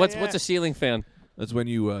one. What's a ceiling fan? That's when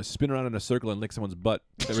you spin around in a circle and lick someone's butt.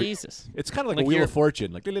 Jesus. It's kind of like, Like a Wheel you're- of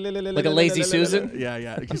Fortune, like a lazy Susan? Yeah,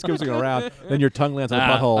 yeah. It just goes around. Then your tongue lands on the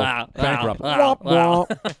Ah, butthole. ah, Bankrupt. ah, Womp, ah.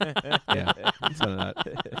 womp. Yeah, that's none of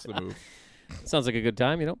that. That's the move. Sounds like a good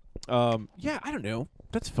time, Yeah, I don't know.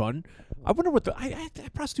 That's fun. I wonder what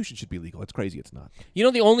prostitution should be legal. It's crazy. It's not. You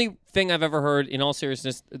know, the only thing I've ever heard, in all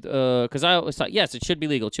seriousness, because I always thought, yes, it should be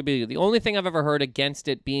legal. It should be legal. The only thing I've ever heard against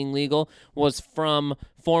it being legal was from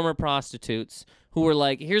former prostitutes who were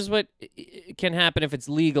like, here's what can happen if it's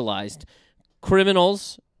legalized.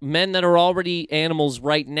 Criminals, men that are already animals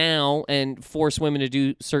right now and force women to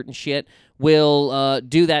do certain shit will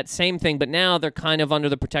do that same thing, but now they're kind of under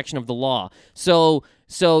the protection of the law. So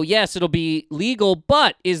So yes, it'll be legal,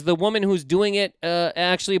 but is the woman who's doing it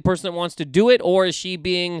actually a person that wants to do it, or is she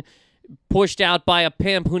being pushed out by a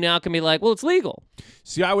pimp who now can be like, well, it's legal?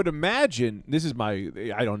 See, I would imagine,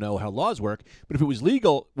 I don't know how laws work, but if it was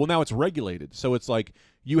legal, well, now it's regulated. So it's like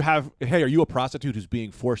hey, are you a prostitute who's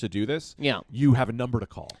being forced to do this? Yeah. You have a number to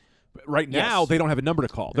call. But right now, Yes. they don't have a number to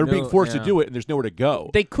call. They're No, being forced yeah. to do it, and there's nowhere to go.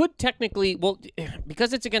 They could technically, well,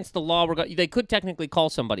 because it's against the law, they could technically call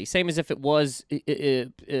somebody, same as if it was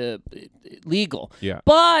legal. Yeah.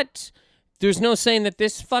 But there's no saying that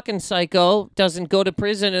this fucking psycho doesn't go to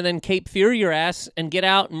prison and then Cape Fear your ass and get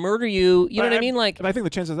out and murder you. You know what I mean? Like, and I think the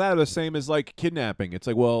chances of that are the same as like kidnapping. It's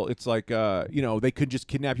like, well, it's like, they could just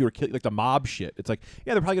kidnap you or kill, like the mob shit. It's like,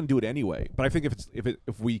 yeah, they're probably gonna do it anyway. But I think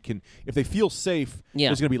if they feel safe, Yeah.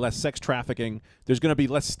 there's gonna be less sex trafficking. There's gonna be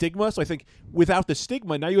less stigma. So I think without the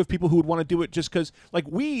stigma, now you have people who would want to do it just because, like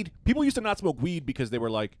weed. People used to not smoke weed because they were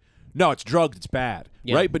like, no, it's drugs, it's bad,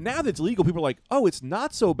 Yeah. right? But now that it's legal, people are like, oh, it's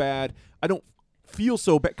not so bad. I don't feel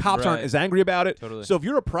so bad. Cops aren't Right. as angry about it. Totally. So if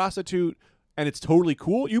you're a prostitute and it's totally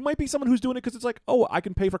cool, you might be someone who's doing it because it's like, oh, I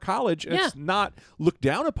can pay for college, and Yeah. it's not looked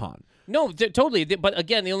down upon. no, totally. But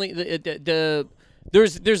again, the only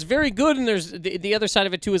there's very good, and there's the other side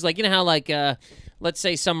of it too is like, you know how like let's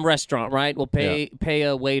say some restaurant, right, will pay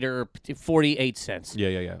a waiter 48 cents.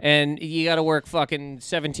 Yeah. And you got to work fucking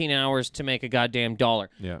 17 hours to make a goddamn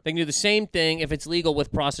dollar. Yeah. They can do the same thing if it's legal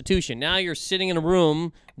with prostitution. Now you're sitting in a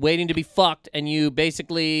room waiting to be fucked, and you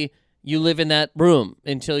live in that room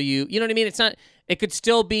until you know what I mean? It's not. It could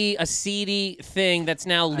still be a seedy thing that's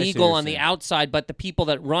now see what legal you're on the saying. outside, but the people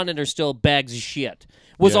that run it are still bags of shit.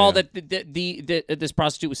 Was Yeah, all yeah. that this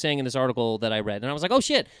prostitute was saying in this article that I read, and I was like, oh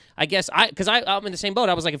shit. I guess because I'm in the same boat.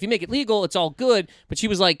 I was like, if you make it legal, it's all good. But she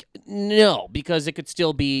was like, no, because it could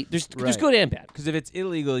still be there's Right. good and bad. Because if it's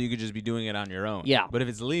illegal, you could just be doing it on your own. Yeah. But if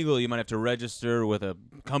it's legal, you might have to register with a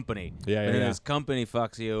company. Yeah, And then yeah. this company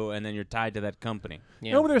fucks you, and then you're tied to that company. Yeah.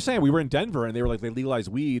 You know what they were saying? We were in Denver, and they were like, they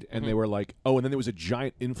legalized weed, and Mm-hmm. they were like, oh, and then there was a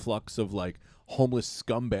giant influx of like homeless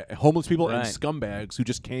people and Right. scumbags who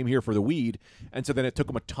just came here for the weed, and so then it took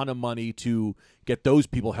them a ton of money to get those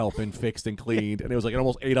people helping fixed and cleaned, and it was like it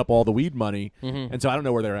almost ate up all the weed money, Mm-hmm. and so I don't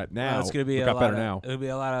know where they're at now. It's gonna be It a got lot better of, now. It'll be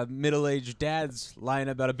a lot of middle-aged dads lying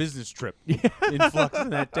about a business trip. Influx in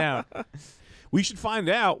that town. We should find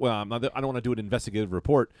out. Well, I don't want to do an investigative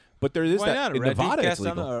report, but there is Why that not? in Rat Nevada. It's Cast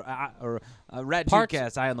on legal. or Rat Parts-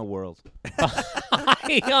 Cast Eye on the World.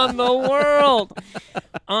 on the world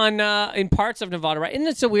in parts of Nevada, right? Isn't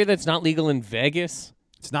it so weird that it's not legal in Vegas?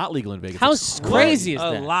 It's not legal in Vegas. How It's crazy is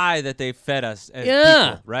a that? lie that they fed us as Yeah.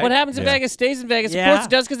 people, right? What happens in Yeah. Vegas stays in Vegas. Of Yeah. course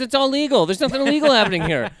it does because it's all legal. There's nothing illegal happening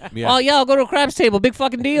here. Yeah. Oh, yeah, I'll go to a craps table. Big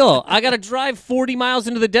fucking deal. I got to drive 40 miles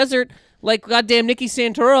into the desert like goddamn Nicky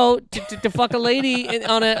Santoro to fuck a lady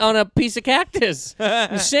on a piece of cactus.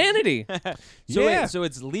 Insanity. So Yeah. wait, so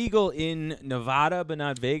it's legal in Nevada but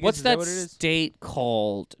not Vegas? What's Is that what it is? state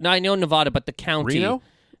called? No, I know Nevada, but the county. Reno?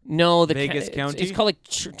 No, the Vegas It's County? called like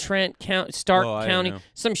Trent County, Stark Oh, I don't County, know.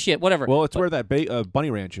 some shit, whatever. Well, it's where that Bunny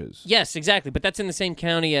Ranch is. Yes, exactly. But that's in the same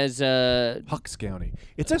county as Hucks County.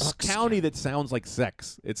 It's a county that sounds like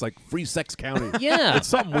sex. It's like Free Sex County. Yeah. It's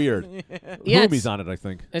something weird. Yeah, Rumi's it's- on it, I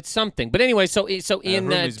think. it's something. But anyway, so in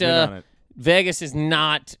Rumi's that been on it. Vegas is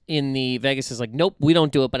not in the Vegas is like nope, we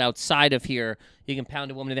don't do it. But outside of here, you can pound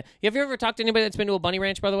a woman to death. Have you ever talked to anybody that's been to a bunny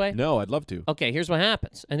ranch? By the way, No, I'd love to. Okay, here's what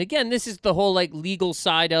happens. And again, this is the whole like legal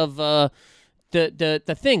side of the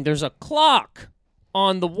thing. There's a clock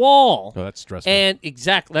on the wall. Oh, that's stressful. And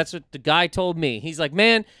exactly, that's what the guy told me. He's like,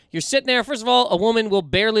 man, you're sitting there. First of all, a woman will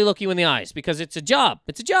barely look you in the eyes because it's a job.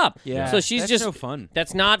 It's a job. Yeah. So she's That's just no fun.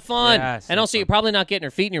 That's not fun. Yeah, it's and not also, fun. you're probably not getting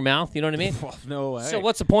her feet in your mouth. You know what I mean? No way. So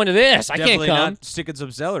what's the point of this? I Definitely can't come. not sticking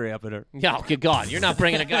some celery up in her. Yeah, oh, good God, you're not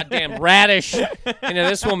bringing a goddamn radish into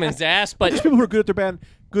this woman's ass. There's But people who are good at their band,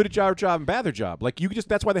 good at your job and bad at their job. Like you could just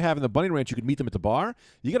that's why they have in the Bunny Ranch. You could meet them at the bar.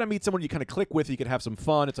 You got to meet someone you kind of click with. You could have some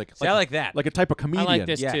fun. It's like, See, I like that. like a type of comedian.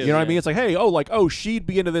 this Yeah. too. You know what I yeah. mean? It's like, hey, she'd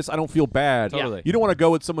be into this. I don't feel bad. Totally. You don't want to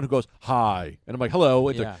go with someone who goes hi, and I'm like, hello.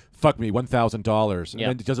 It's Yeah. like, fuck me, $1,000, and Yeah.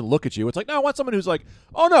 then it doesn't look at you. It's like, no, I want someone who's like,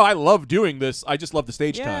 oh no, I love doing this. I just love the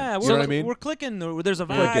stage Yeah, time. we're, You know what I mean? we're clicking. There's a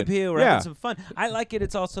vibe Clicking. here. We're Yeah. having some fun. I like it.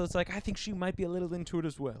 It's like I think she might be a little into it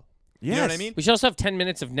as well. You know what I Yes. mean? We should also have 10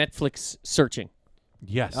 minutes of Netflix searching.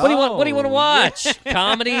 Yes. What do you want? What do you want to Oh, watch?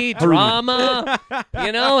 Comedy, drama,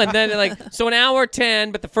 and then like so an hour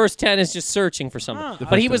 10, but the first 10 is just searching for something. Huh. The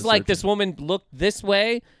But he first was 10 is like, searching. this woman looked this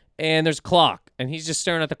way, and there's a clock, and he's just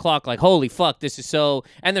staring at the clock like, holy fuck, this is so.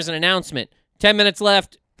 And there's an announcement: 10 minutes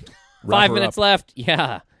left, Wrap 5 her minutes up. left.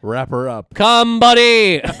 Yeah, Wrap her up. Come,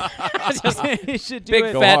 buddy. Just They should do big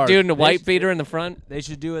it. Go fat hard. dude in a white beater in the front. They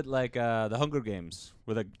should do it like the Hunger Games,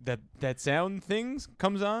 where that sound things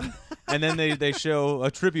comes on, and then they show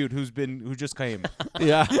a tribute who just came.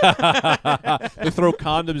 Yeah. They throw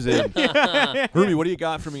condoms in. Ruby, what do you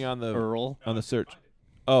got for me on the Earl. search?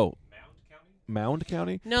 Oh. Mound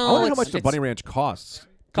County? No, I wonder how it's- much the it's- Bunny Ranch costs.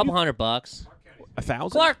 Couple $100. 1,000?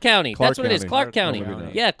 Clark County. Clark That's what it is. County. Clark County. Clark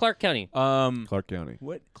County. Yeah, Clark County. Clark County.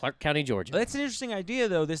 What? Clark County, Georgia. That's an interesting idea,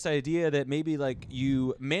 though. This idea that maybe like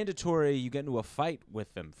you get into a fight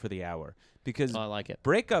with them for the hour because Oh, I like it.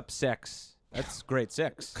 breakup sex. That's great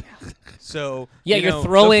sex. So Yeah, you you're know,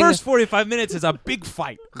 throwing- the first 45 minutes is a big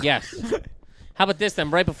fight. Yes. How about this then?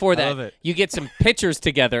 Right before that, love it. you get some pictures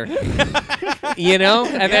together. You know?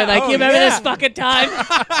 And then, like, oh, you remember yeah. this fucking time?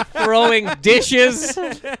 Throwing dishes.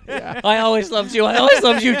 I always loved you. I always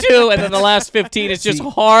loved you too. And then the last 15 is just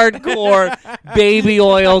hardcore baby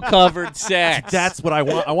oil covered sex. That's what I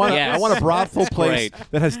want. I want. Yes. I want a brothel That's place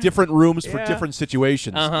great. that has different rooms for Yeah. different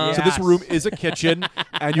situations. Uh-huh. So this Yes. room is a kitchen,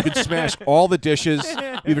 and you can smash all the dishes.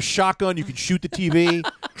 You have a shotgun. You can shoot the TV.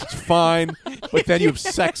 It's fine, but then you have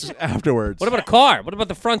sex afterwards. What about a car? What about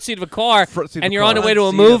the front seat of a car? Front seat of And a you're car. on the way to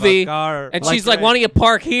a Front seat of a movie, car. and Like she's like, that. "Why don't you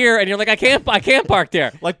park here?" And you're like, "I can't park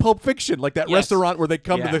there." like Pulp Fiction, like that Yes. restaurant where they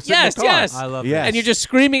come Yeah. to the Yes, car. yes. I love Yes. that. And you're just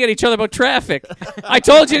screaming at each other about traffic. I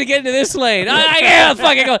told you to get into this lane. I can't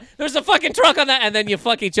fucking go. There's a fucking truck on that, and then you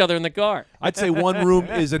fuck each other in the car. I'd say one room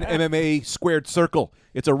is an MMA squared circle.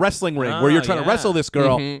 It's a wrestling ring where you're trying to yeah. wrestle this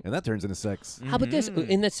girl, Mhm. and that turns into sex. How about this?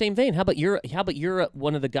 In that same vein, how about you're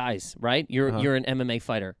one of the guys, right? You're an MMA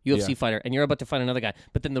fighter, UFC Yeah. fighter, and you're about to fight another guy.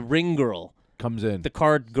 But then the ring girl, Comes in. the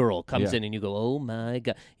card girl, comes Yeah. in, and you go, "Oh my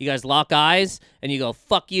god!" You guys lock eyes, and you go,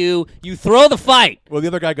 "Fuck you!" You throw the fight. Well, the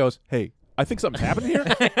other guy goes, "Hey, I think something's happening here.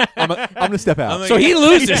 I'm gonna step out." So he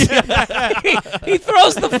loses. he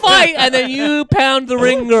throws the fight, and then you pound the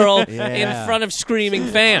ring girl in Yeah. front of screaming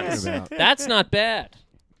fans. About. That's not bad.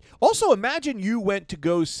 Also, imagine you went to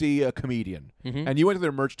go see a comedian, Mm-hmm. and you went to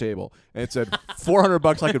their merch table, and it said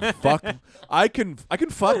 $400. I could fuck. I can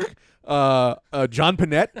fuck John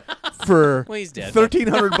Panette for Well, he's dead.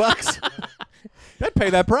 $1,300. That'd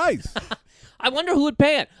pay that price. I wonder who would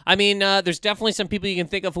pay it. I mean, there's definitely some people you can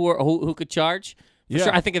think of who could charge. For Yeah.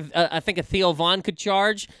 sure. I think a Theo Vaughn could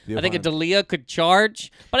charge. Theo I think a Von. D'Elia could charge.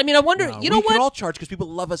 But I mean, I wonder. You know we what? can all charge because people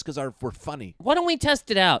love us because we're funny. Why don't we test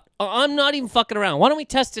it out? I'm not even fucking around. Why don't we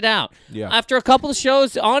test it out? Yeah. After a couple of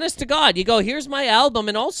shows, honest to God, you go, "Here's my album,"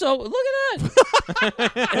 and also look at that.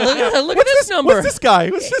 look at this number. What's this guy?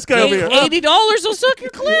 What's this guy over here? $80 will suck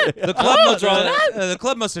your clit. The club, Oh, must, the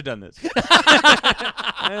club must have done this.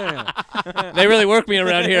 They really work me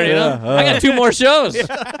around here, you know. Yeah, I got 2 more shows. You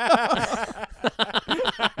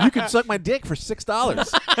can suck my dick for $6.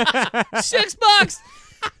 $6.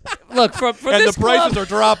 Look, for And this the prices club, are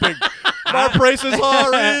dropping. Our prices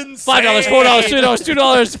are insane. $5, $4, $3,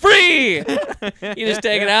 $2, free. You just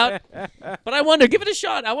take it out. But I wonder, give it a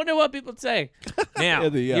shot. I wonder what people would say. Now,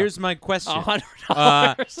 Yeah. here's my question.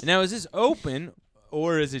 $100. Now, is this open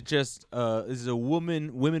or is it just is it a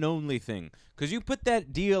women only thing? Because you put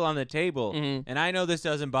that deal on the table, and I know this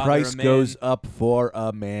doesn't bother Price a man. goes up for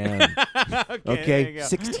a man. there you go.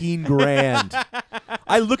 16 grand.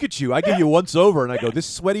 I look at you. I give you once over, and I go, "This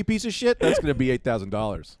sweaty piece of shit. That's going to be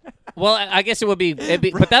 $8,000." Well, I guess it'd be,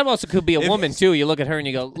 but that also could be a woman too. You look at her and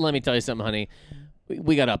you go, "Let me tell you something, honey.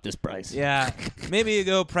 We got to up this price. Yeah, maybe you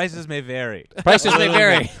go. Prices may vary. Prices may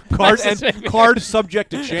vary. Card Prices may vary. card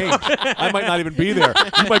subject to change. I might not even be there.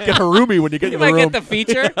 You might get Harumi when you get You in the might room. get the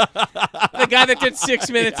feature. The guy that did 6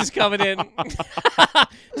 minutes is coming in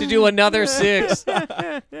to do another 6.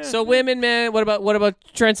 So women, man, what about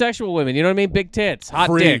transsexual women? You know what I mean? Big tits, hot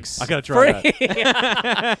Free. dicks. I gotta try Free.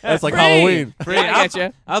 That's like Free. Halloween. Free. I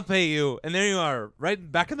getcha. I'll pay you, and there you are, right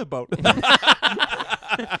back in the boat.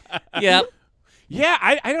 Yeah. Yeah,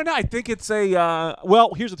 I don't know. I think it's a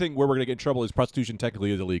well. Here's the thing: where we're gonna get in trouble is prostitution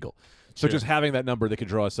technically is illegal. So just having that number, they could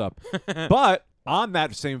draw us up. But on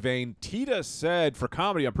that same vein, Tita said for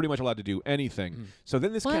comedy, I'm pretty much allowed to do anything. So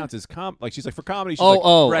then this What? counts as like she's like for comedy, she's Oh, like,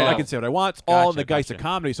 oh, right, I oh. can say what I want. It's all in the Gotcha, geist of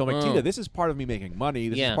comedy. So I'm like, Oh. Tita, this is part of me making money.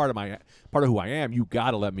 This Yeah. is part of who I am. You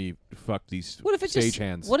gotta let me fuck these What if it's stage just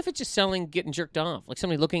hands. What if it's just selling getting jerked off? Like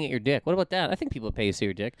somebody looking at your dick. What about that? I think people would pay to see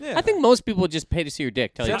your dick. Yeah. I think most people would just pay to see your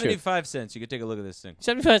dick, tell you the truth. 75 cents. You could take a look at this thing.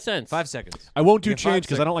 75 cents. 5 seconds. I won't do Yeah, 5 change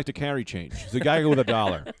because I don't like to carry change. So the guy go with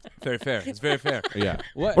 $1. Very fair. It's very fair. Yeah.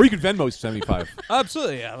 What? Or you could Venmo 75.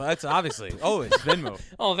 Absolutely. Yeah. That's obviously always Venmo.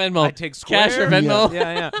 Oh, Venmo. I take Square. Cash or Venmo.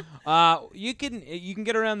 Yeah. You can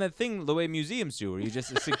get around that thing the way museums do, where you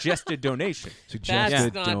just a suggested donation.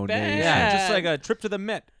 Suggested not donation. bad. Yeah, just like a trip to the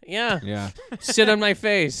Met. Yeah. Yeah. Sit on my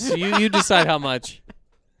face. You decide how much.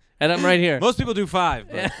 And I'm right here. Most people do 5,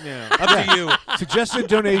 but up to you. Suggested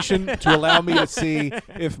donation to allow me to see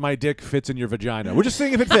if my dick fits in your vagina. We're just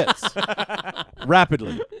seeing if it fits.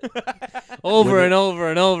 Rapidly. Over and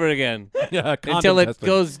over and over again. Yeah, Until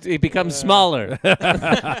it becomes smaller.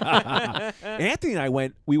 Anthony and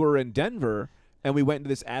I we were in Denver, and we went into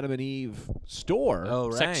this Adam and Eve store. Oh,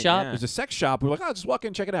 right. Sex shop? It was a sex shop. We were like, just walk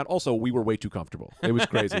in, check it out. Also, we were way too comfortable. It was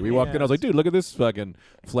crazy. We walked in. I was like, dude, look at this fucking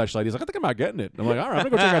fleshlight. He's like, I think I'm not getting it. I'm like, all right, I'm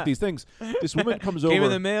going to go check out these things. This woman comes over. Came in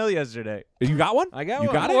the mail yesterday. You got one? I got you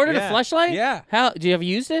one. got You it? ordered Yeah. a fleshlight? Yeah. How? Do you have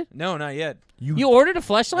used it? No, not yet. You ordered a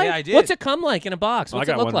fleshlight? Yeah, I did. What's it come like in a box? I What's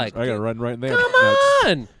got it look one. like? I got to run right in there. Come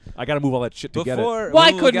on. I got to move all that shit to get it.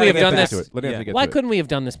 Why couldn't we have done Get this? to it. Let Anthony get Why to it. couldn't we have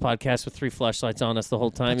done this podcast with 3 fleshlights on us the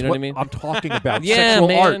whole time? You know what I mean? I'm talking about Yeah, sexual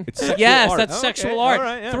man. art. It's sexual yes, art. that's Okay, sexual all art.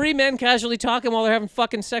 right, yeah. 3 men casually talking while they're having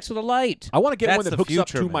fucking sex with a light. I want to get That's one that the hooks up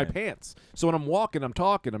future, to my man. pants. So when I'm walking, I'm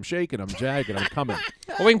talking, I'm shaking, I'm jagging, I'm coming.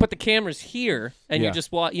 Or we can put the cameras here and Yeah. you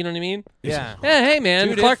just walk. You know what I mean? Yeah. Yeah, hey man,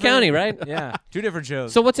 Two Clark different- County, right? Yeah. 2 different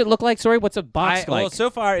shows. So what's it look like? Sorry, what's a box like? Well, so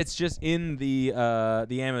far it's just in the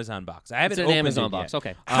Amazon box. I haven't It's an opened Amazon it box. yet.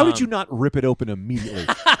 Okay. How did you not rip it open immediately?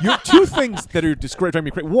 You're 2 things that are driving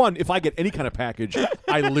me crazy. 1, if I get any kind of package,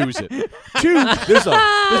 I lose it. 2, there's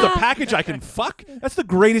a package I can fuck. That's the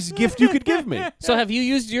greatest gift you could give me. So have you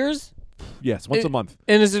used yours? Yes, once a month.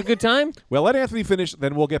 And is it a good time? Well, let Anthony finish,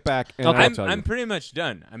 then we'll get back. And Okay. I'll tell you. I'm pretty much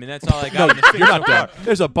done. I mean, that's all I No, got. in this you're thing not so done. far.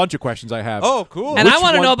 There's a bunch of questions I have. Oh, cool. And I Which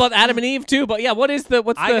want to one- know about Adam and Eve too. But yeah, what's the?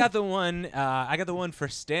 I got the one. I got the one for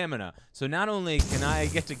stamina. So not only can I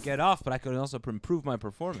get off, but I can also improve my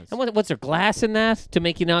performance. And what's there glass in that to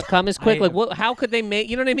make you not come as quick? I- Like, how could they make?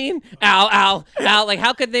 You know what I mean? Ow! Like,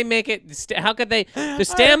 how could they make it? How could they? The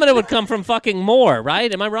stamina would come from fucking more,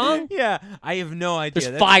 right? Am I wrong? Yeah, I have no idea.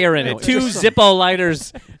 There's fire in it. it's 2 just Zippo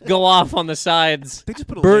lighters go off on the sides, They just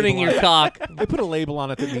put a burning label your on it. cock. They put a label on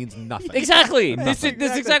it that means nothing. Exactly. This is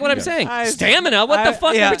exactly what I'm Yeah. saying. I- Stamina. What the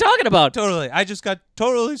fuck yeah. are we talking about? Totally. I just got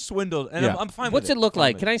totally swindled, and Yeah. I'm fine What's with it look Fine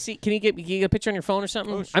like? with Can I see? Can you get a picture on your phone or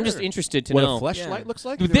something? Oh, I'm just sure. interested to What know. a fleshlight Yeah. looks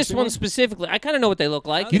like? Dude, You've never this seen one specifically, I kind of know what they look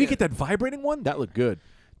like. You didn't get that vibrating one? That looked good.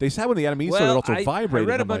 They had one of the Adam Eve store that Well, also I vibrated.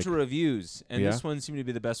 read a I'm bunch like, of reviews, and Yeah? this one seemed to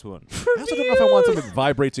be the best one. I also don't know if I want something that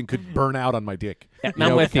vibrates and could burn out on my dick. Yeah, You I'm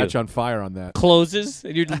know, with you. catch on fire on that. Closes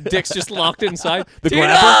and your dick's just locked inside. The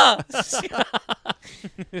Tina!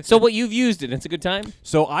 So what you've used it? It's a good time.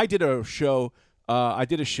 So I did a show.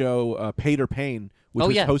 Pater Payne, which Oh,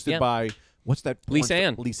 was yeah, hosted yeah. by what's that? porn Lisa star?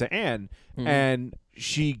 Ann. Lisa Ann, and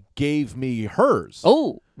she gave me hers.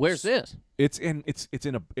 Oh, where's this? It's in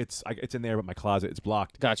there, but my closet it's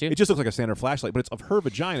blocked. Got you. It just looks like a standard flashlight, but it's of her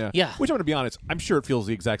vagina. Yeah. Which I'm gonna be honest, I'm sure it feels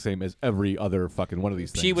the exact same as every other fucking one of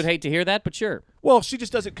these things. She would hate to hear that, but sure. Well, she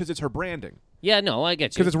just does it because it's her branding. Yeah, no, I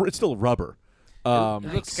get you. Because it's still rubber.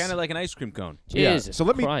 It looks kind of like an ice cream cone. Jesus So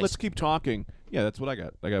Christ. let's keep talking. Yeah, that's what I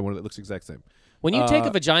got. I got one that looks the exact same. When you take a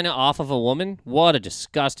vagina off of a woman, what a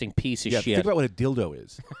disgusting piece of Yeah, shit. think about what a dildo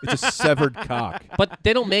is. It's a severed cock. But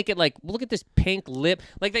they don't make it like, look at this pink lip.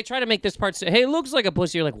 Like, they try to make this part say, hey, it looks like a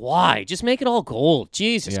pussy. You're like, why? Just make it all gold.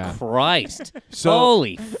 Jesus Yeah. Christ. So-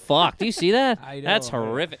 Holy fuck. Do you see that? I know, That's right?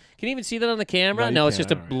 horrific. Can you even see that on the camera? No, you No, it's can't.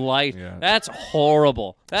 just a blight. Yeah. That's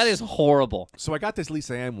horrible. That is horrible. So I got this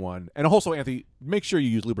Lisa Ann one, and also Anthony, make sure you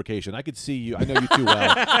use lubrication. I could see you. I know you too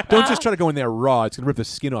well. Don't just try to go in there raw. It's gonna rip the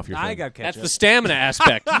skin off your thing. I got That's ketchup. the stamina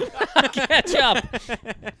aspect. Ketchup.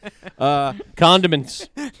 Condiments.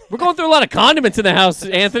 We're going through a lot of condiments in the house,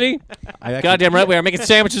 Anthony. I actually, Goddamn right we are. Making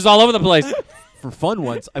sandwiches all over the place. For fun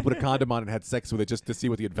once, I put a condom on and had sex with it just to see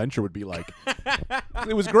what the adventure would be like.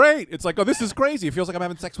 It was great. It's like, oh, this is crazy. It feels like I'm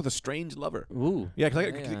having sex with a strange lover. Ooh. Yeah, because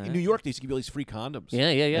in New York they used to give you all these free condoms. Yeah,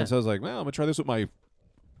 yeah, yeah. And so I was like, well, I'm gonna try this with my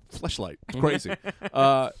fleshlight. It's crazy.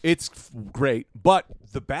 It's great, but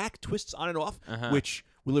the back twists on and off, which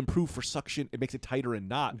will improve for suction. It makes it tighter and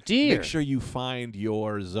not. Dear. Make sure you find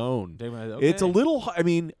your zone. Okay. It's a little. I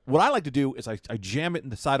mean, what I like to do is I jam it in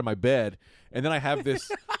the side of my bed, and then I have this.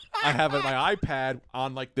 I have my iPad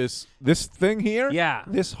on like this thing here. Yeah.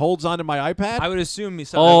 This holds onto my iPad, I would assume you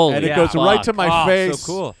Holy and it yeah. goes right to fuck. my Oh, face. so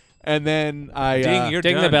cool. And then I Ding, you're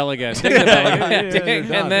Ding done. the bell again. Ding the bell again. you're Ding,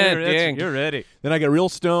 done. and then ding. You're ready. then I get real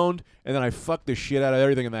stoned, and then I fuck the shit out of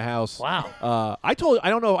everything in the house. Wow. I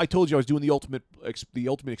don't know. I told you I was doing the ultimate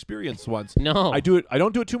experience once. No. I do it. I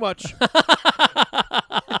don't do it too much.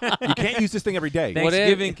 You can't use this thing every day. What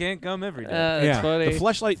Thanksgiving can't come every day. That's funny. The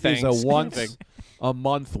Fleshlight is a Thanksgiving.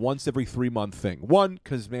 once every 3 month thing. One,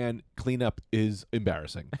 because man, cleanup is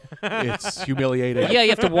embarrassing. It's humiliating. Yeah, you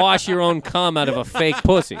have to wash your own cum out of a fake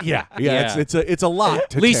pussy. Yeah. Yeah. It's a lot.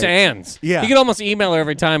 To Lisa take. Ann's. Yeah. You could almost email her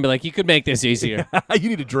every time, and be like, you could make this easier. You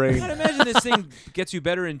need a drain. I imagine this thing gets you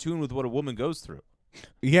better in tune with what a woman goes through.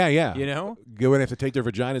 Yeah. You know? Go and have to take their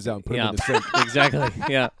vaginas out and put them in the sink. Exactly.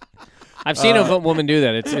 Yeah. I've seen a woman do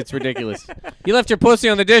that. It's ridiculous. You left your pussy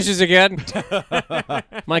on the dishes again.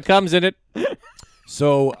 My cum's in it.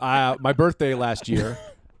 So my birthday last year,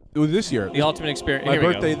 it was this year. The ultimate experience. My Here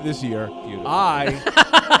we birthday go. this year.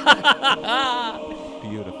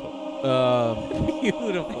 Beautiful. Beautiful.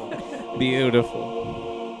 Beautiful.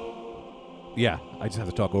 Beautiful. Yeah, I just have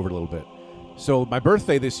to talk over it a little bit. So my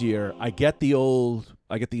birthday this year, I get the old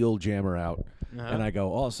jammer out, and I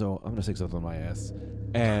go, also, I'm gonna stick something on my ass,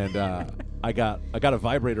 and I got a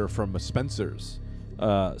vibrator from a Spencer's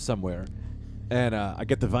somewhere, and I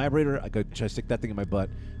get the vibrator. I go, should I stick that thing in my butt?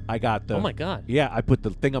 I got the. Oh my God. Yeah, I put the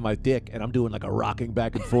thing on my dick, and I'm doing like a rocking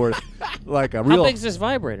back and forth, like a How real. big is this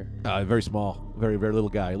vibrator? Very small, very little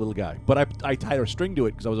guy. But I tied a string to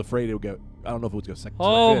it because I was afraid it would go. I don't know if it was going to second.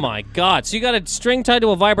 Oh my God! So you got a string tied to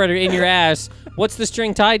a vibrator in your ass. What's the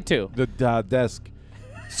string tied to? The desk.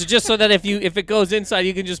 So just so that if it goes inside,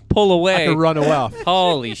 you can just pull away. I can run off.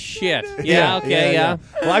 Holy shit! Yeah. Okay. Yeah.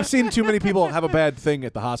 Well, I've seen too many people have a bad thing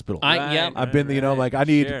at the hospital. Yeah. I've been, like, I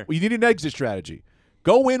need. Sure. You need an exit strategy.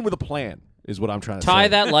 Go in with a plan, is what I'm trying to say. Tie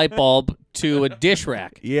that light bulb to a dish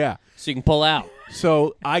rack Yeah. so you can pull out.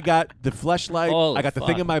 So I got the Fleshlight. Holy I got the fuck.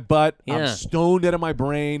 thing in my butt. Yeah. I'm stoned out of my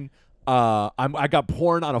brain. I got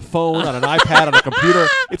porn on a phone, on an iPad, on a computer.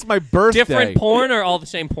 It's my birthday. Different porn or all the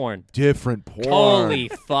same porn? Different porn. Holy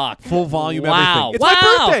fuck! Full volume. Wow. Everything. It's Wow.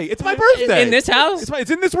 my birthday. It's my birthday. In this house? It's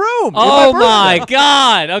in this room. Oh It's my birthday.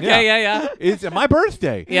 God! Okay. Yeah. Yeah. It's my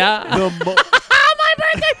birthday. Yeah. The mo- My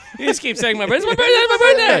birthday! You just keep saying my birthday. It's my birthday. It's my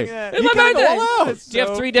birthday. Yeah. It's You my gotta go birthday. all out. Do you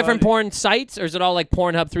have 3 different porn sites, or is it all like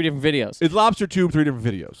Pornhub, 3 different videos? It's Lobster Tube, 3 different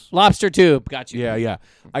videos. Lobster Tube. Got you. Yeah.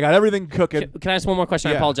 I got everything cooking. Can I ask one more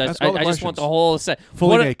question? I Yeah, apologize. ask all the I just want questions. the whole set.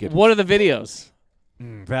 Fully naked. What are the videos?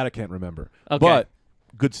 That I can't remember. Okay. But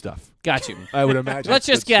good stuff. Got you. I would imagine. Let's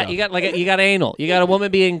just good get stuff. you got anal. You got a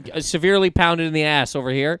woman being severely pounded in the ass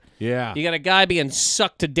over here. Yeah. You got a guy being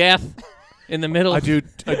sucked to death in the middle. I do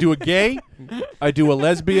a gay, I do a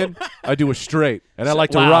lesbian, I do a straight, and I like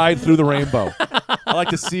to Wow. ride through the rainbow. I like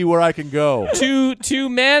to see where I can go. two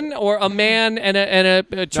men or a man and a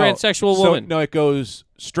transsexual woman. No, it goes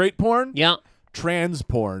straight porn, Yeah, trans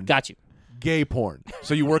porn, got you. gay porn.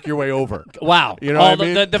 So you work your way over. Wow. You know All what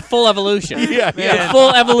I mean? the full evolution. Yeah, The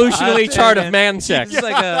full evolutionary chart of man. man sex. It's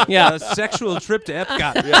like a, Yeah. a sexual trip to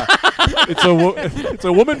Epcot. It's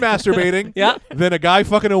a woman masturbating. Yeah. Then a guy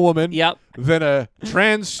fucking a woman. Yep. Then a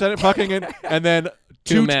trans fucking it, and then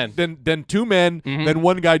Two men. Then 2 men. Then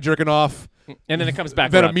one guy jerking off. And then it comes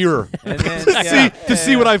back Then a around. mirror. And then, to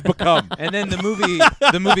see what I've become. And then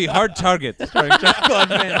the movie Hard Target, starring Jean-Claude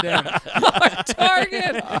Van Damme.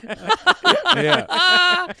 Target.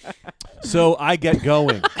 Yeah. So I get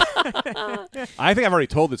going. I think I've already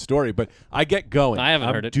told this story, but I get going. I haven't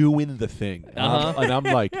I'm heard it. doing the thing. Uh-huh. And I'm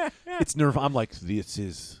like, it's nerve. I'm like, this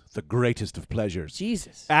is the greatest of pleasures.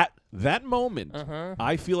 Jesus. At that moment, Uh-huh.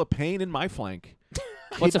 I feel a pain in my flank.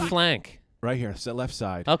 What's a Kidney- flank? Right here, it's the left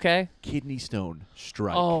side. Okay. Kidney stone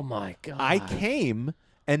strike. Oh my God. I came,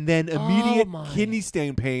 and then immediate my. kidney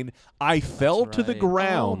stone pain. I fell to the right.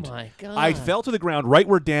 ground. Oh my God. I fell to the ground right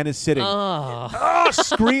where Dan is sitting. Oh.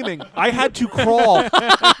 Screaming. I had to crawl.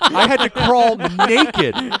 I had to crawl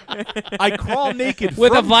naked. I crawl naked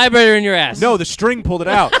With a from- vibrator in your ass. No, the string pulled it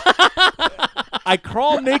out. I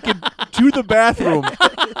crawl naked to the bathroom,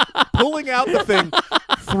 pulling out the thing,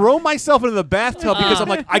 throw myself into the bathtub because I'm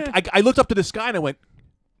like, I looked up to the sky and I went,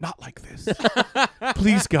 not like this.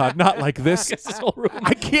 Please, God, not like this. This whole room.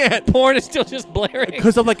 I can't. Porn is still just blaring.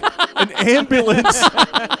 Because I'm like, an ambulance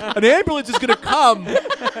is going to come,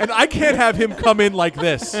 and I can't have him come in like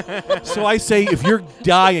this. So I say, if you're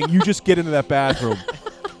dying, you just get into that bathroom.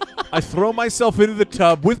 I throw myself into the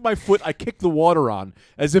tub with my foot. I kick the water on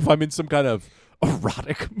as if I'm in some kind of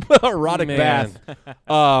erotic Man.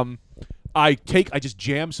 bath. I just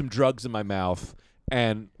jam some drugs in my mouth,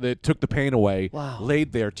 and it took the pain away. Wow.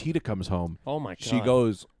 Laid there. Tita comes home. Oh my God. She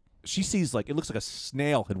goes, she sees like it looks like a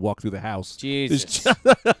snail had walked through the house. Jesus.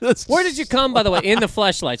 It's Where did you come, by the way? In the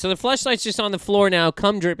fleshlight. So the fleshlight's just on the floor now,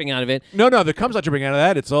 cum dripping out of it. No, the cum's not dripping out of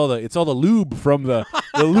that. It's all the lube from the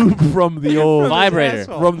lube from the old Vibrator.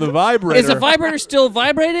 From the vibrator. Is the vibrator still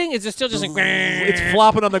vibrating? Is it still just like... It's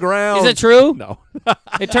flopping on the ground. Is it true? No.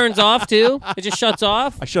 It turns off, too? It just shuts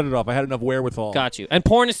off? I shut it off. I had enough wherewithal. Got you. And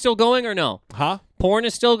porn is still going or no? Huh? Porn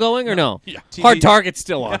is still going or no? Yeah. Hard Target's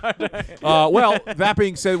still on. Well, that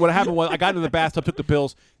being said, what happened was I got into the bathtub, took the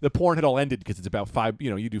pills. The porn had all ended because it's about 5.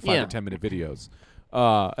 You do 5 Yeah. to 10 minute videos.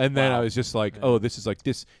 And then I was just like, oh, this is like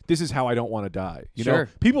this is how I don't want to die. You know,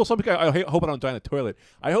 some people I hope I don't die in the toilet.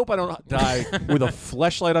 I hope I don't die with a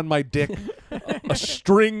fleshlight on my dick, a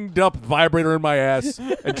stringed up vibrator in my ass,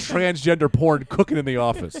 and transgender porn cooking in the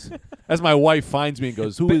office. As my wife finds me and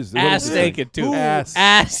goes, "Who is this? Ass naked, too.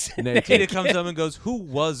 Ass naked. Peter comes up and goes, "Who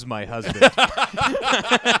was my husband?"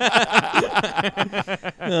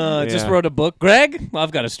 Just wrote a book. Greg,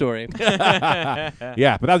 I've got a story. Yeah,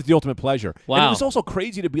 but that was the ultimate pleasure. Wow. And it was also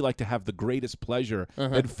crazy to be like to have the greatest pleasure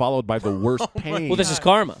and followed by the worst pain. Well, this is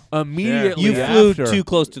karma. Immediately You flew after. too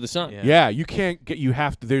close to the sun. Yeah, you can't get. You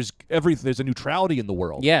have to. There's a neutrality in the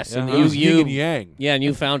world. Yes, and There's yin you and yang. Yeah, and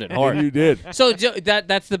you found it hard. And you did. So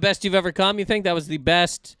that's the best you've ever come? You think that was the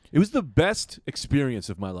best? It was the best experience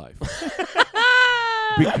of my life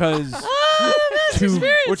because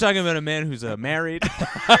We're talking about a man who's married.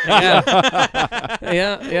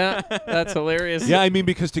 yeah, that's hilarious. yeah, I mean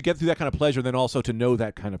because to get through that kind of pleasure, then also to know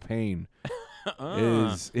that kind of pain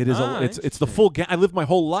it's the full. I lived my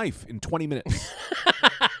whole life in 20 minutes.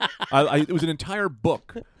 It was an entire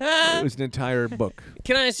book. It was an entire book.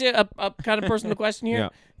 Can I ask you a kind of personal question here? Yeah.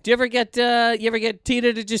 Do you ever get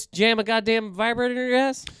Tita to just jam a goddamn vibrator in your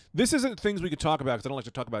ass? This isn't things we could talk about because I don't like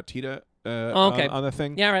to talk about Tita okay. on the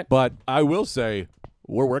thing. Yeah, right. But I will say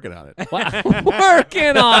we're working on it.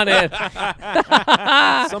 Working on it.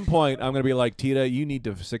 At some point, I'm going to be like, Tita, you need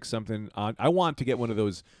to stick something on. I want to get one of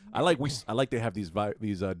those. I like to have these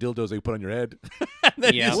dildos that you put on your head.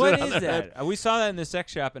 Yeah. What is that? We saw that in the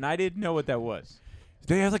sex shop, and I didn't know what that was.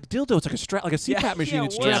 They have like dildos, it's like a strap, like a CPAP machine.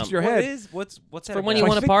 It straps to your What head. is? What's that? For when about? you I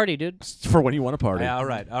want to think- party, dude. It's for when you want to party. Yeah, all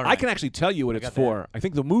right. I can actually tell you what it's got for. I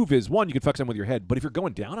think the move is one, you can fuck someone with your head, but if you're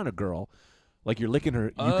going down on a girl, like you're licking her,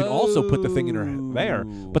 you can also put the thing in her there.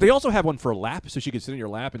 But they also have one for a lap, so she can sit in your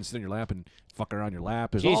lap and fuck her on your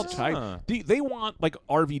lap. There's all Jesus. type. They want like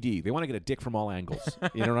RVD. They want to get a dick from all angles.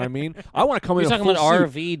 You know what I mean? I want to come You're in a talking full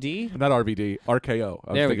about suit. RVD? Not RVD, RKO.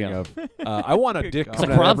 I was There we thinking go. of. I want a dick God. coming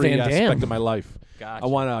It's like out Rob of every Van Dam. aspect of my life. Gotcha. I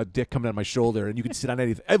want a dick coming out of my shoulder, and you can sit on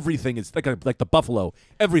anything. Everything is like the buffalo.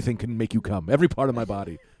 Everything can make you come. Every part of my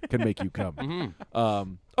body can make you come.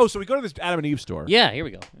 So we go to this Adam and Eve store. Yeah, here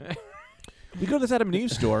we go. We go to this Adam and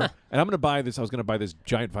Eve store, and I'm going to buy this. I was going to buy this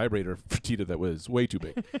giant vibrator for Tita that was way too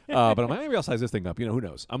big. But I'm like, maybe I'll size this thing up. Who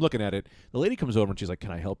knows? I'm looking at it. The lady comes over, and she's like,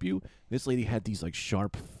 can I help you? This lady had these like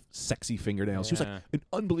sharp, sexy fingernails. She was like an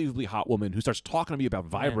unbelievably hot woman who starts talking to me about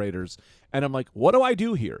vibrators. And I'm like, what do I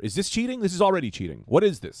do here? Is this cheating? This is already cheating. What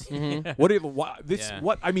is this? What?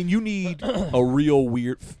 What? I mean, you need a real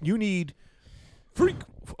weird. You need freak.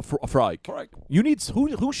 You need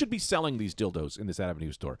who should be selling these dildos in this Adam and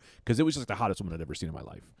Eve store? Because it was just like the hottest woman I'd ever seen in my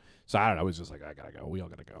life. So I don't know. I was just like, I gotta go. We all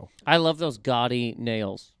gotta go. I love those gaudy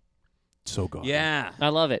nails. So good. Yeah. I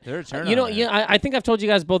love it. They're a turn You know, on, yeah, I think I've told you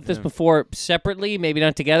guys both this before separately, maybe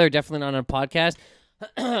not together, definitely not on a podcast.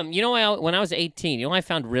 When I was 18, I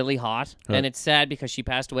found really hot, and it's sad because she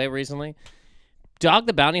passed away recently. Dog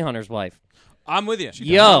the Bounty Hunter's wife. I'm with you.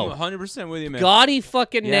 Yo. I'm 100% with you, man. Gaudy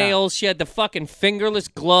fucking Yeah. nails. She had the fucking fingerless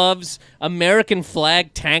gloves, American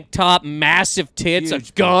flag tank top, massive tits,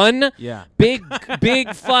 Huge a gun. Yeah.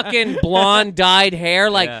 Big fucking blonde dyed hair.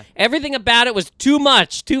 Like Yeah. everything about it was too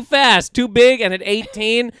much, too fast, too big. And at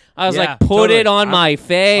 18, I was Yeah, like, put totally. it on my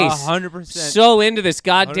face. 100%. So into this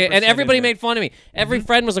goddamn. 100% And everybody into it. made fun of me. Every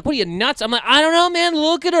friend was like, what are you, nuts? I'm like, I don't know, man.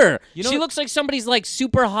 Look at her. You know She what- looks like somebody's like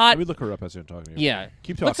super hot. Let me look her up as I'm talking to you. Yeah.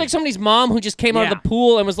 Keep talking. Looks like somebody's mom who just came out of Yeah. the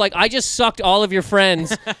pool and was like, I just sucked all of your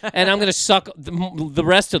friends and I'm going to suck the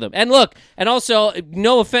rest of them. And look, and also,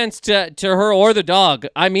 no offense to her or the dog.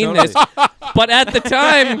 I mean this. But at the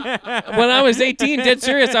time, when I was 18, dead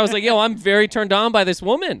serious, I was like, yo, I'm very turned on by this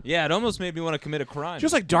woman. Yeah, it almost made me want to commit a crime.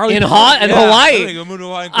 Just like Darlene. In Hawaii. I'm gonna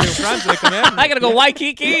Hawaii and commit crimes when they come in. I gotta go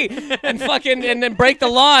Waikiki and fucking and then break the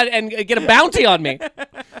law and get a bounty on me,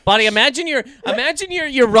 buddy. Imagine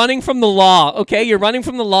you're running from the law. Okay, you're running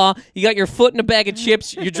from the law. You got your foot in a bag of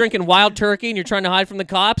chips. You're drinking wild turkey and you're trying to hide from the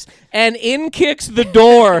cops. And in kicks the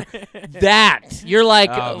door. That you're like,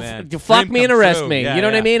 Oh, man. fuck Dream me and come arrest true. me. Yeah, You know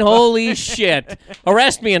what I yeah. mean? Holy shit. shit.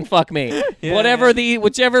 Arrest me and fuck me.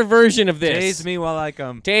 Whichever version of this. Tase me while I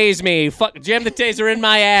come. Tase me. Fuck. Jam the taser in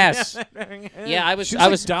my ass. Yeah, I was. She's I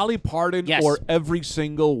like was. Dolly Parton Yes. or every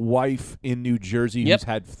single wife in New Jersey Yep. who's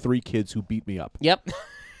had 3 kids who beat me up. Yep.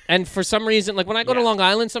 And for some reason, like when I go to Long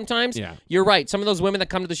Island sometimes, Yeah. you're right. Some of those women that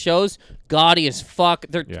come to the shows, gaudy as fuck.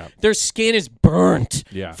 Yeah. Their skin is burnt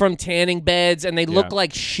Yeah. from tanning beds, and they look Yeah.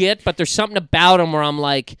 like shit, but there's something about them where I'm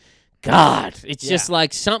like, God, it's just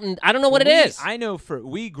like something. I don't know what it is. I know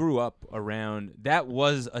we grew up around, that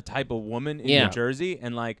was a type of woman in Yeah. New Jersey,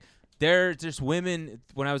 and like there's just women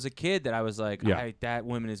when I was a kid that I was like, Yeah. that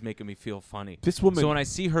woman is making me feel funny. This woman- So when I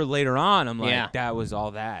see her later on, I'm like, Yeah. that was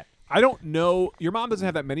all that. I don't know. Your mom doesn't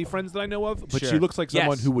have that many friends that I know of, but she Sure. looks like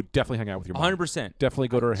someone Yes. who would definitely hang out with your mom. 100%. Definitely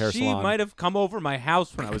go to her hair She salon. might have come over my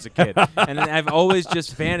house when I was a kid, and then I've always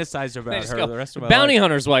just fantasized about Just her go, the rest of my Bounty life.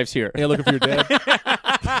 Hunter's wife's here. Yeah, looking for your dad.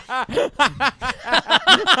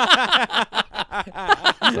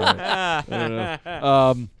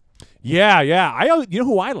 Yeah. You know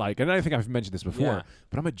who I like, and I think I've mentioned this before, Yeah.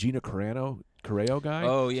 but I'm a Gina Carano guy.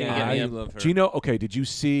 Oh yeah, Can't get I me love her. Gina. Okay, did you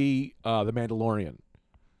see The Mandalorian?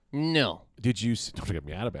 No. Did you? Don't get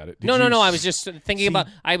me out about it. Did No. you I was just thinking about.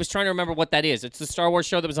 I was trying to remember what that is. It's the Star Wars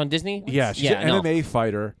show that was on Disney. Yeah, she's yeah, an no. MMA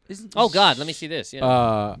fighter. Oh God, let me see this.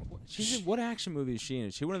 Yeah. She's in, what action movie is she in?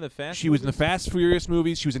 Is she one of the Fast? She was in the movies? Fast Furious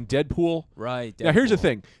movies. She was in Deadpool. Right. Now here's the Deadpool.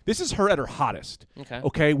 thing. This is her at her hottest.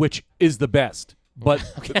 Okay. Which is the best. But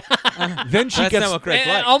then she That's gets. not what Craig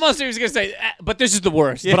likes. Almost, I was gonna say, but this is the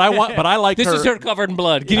worst. But I like This her. is her covered in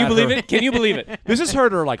blood. Can you At believe her- it? Can you believe it? This is her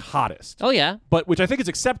at her like hottest. Oh yeah. But which I think is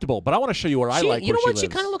acceptable. But I want to show you where I like You where know what? she She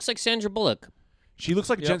lives. kind of looks like Sandra Bullock. She looks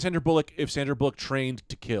like Sandra Bullock if Sandra Bullock trained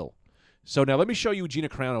to kill. So now let me show you Gina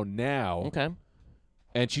Carano now. Okay.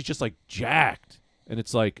 And she's just like jacked. And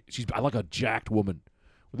it's like I like a jacked woman.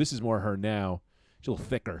 Well, this is more her now. She's a little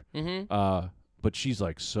thicker. Mm-hmm. But she's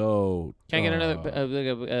like so. Can I get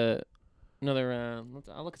another?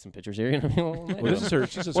 I'll look at some pictures here. Well, this is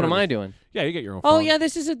her. What am I doing? Yeah, you get your own. Oh phone. yeah,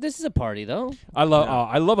 this is a party though. I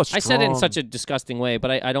love a strong. I said it in such a disgusting way, but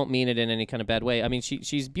I don't mean it in any kind of bad way. I mean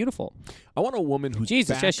she's beautiful. I want a woman who's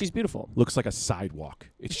Jesus, back yeah, she's beautiful. looks like a sidewalk.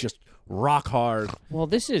 It's just rock hard. Well,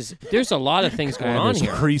 there's a lot of things going And on there's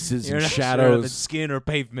here. creases You're and not sure if it's shadows. skin or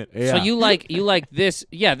pavement. Yeah. So you like this?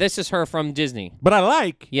 Yeah, this is her from Disney. But I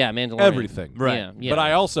like Yeah, Mandalorian. everything. Right. Yeah, yeah. But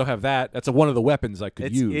I also have that. That's one of the weapons I could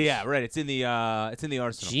It's, use. yeah, right. It's in the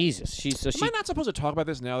arsenal. Jesus, Am I not supposed to talk about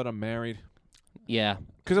this now that I'm married? yeah.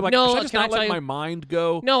 Because I'm like, No, should I just can I not tell let you- my mind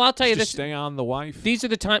go? No, I'll tell you Just this. stay on the wife. These are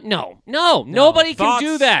the time. No, nobody can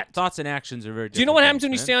do that. Thoughts and actions are very different. Do you know what happens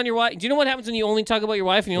when you things, stay on your wife? Do you know what happens when you only talk about your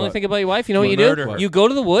wife and you only What? think about your wife? You know what you Murder do? her. You go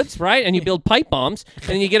to the woods, right? And you build pipe bombs, and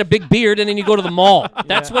then you get a big beard, and then you go to the mall.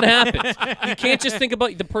 That's what happens. You can't just think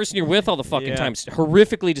about the person you're with all the fucking Yeah. time. It's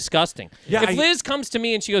horrifically disgusting. Yeah, if Liz comes to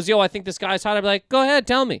me and she goes, "Yo, I think this guy's hot," I'd be like, "Go ahead,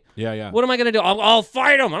 tell me." Yeah. What am I gonna do? I'll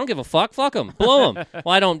fight him. I don't give a fuck. Fuck him. Blow him.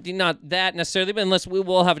 Well, I don't. Not that necessarily, but unless we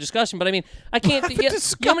will have a discussion. But I mean, I can't. You know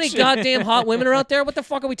how many goddamn hot women are out there? What the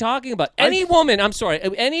fuck are we talking about? Any woman. I'm sorry.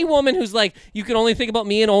 Any woman who's like, you can only think about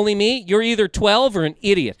me and only me. You're either 12 or an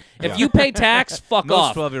idiot. If you pay tax, fuck Most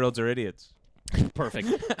off. 12-year-olds are idiots. Perfect.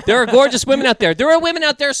 There are gorgeous women out there. There are women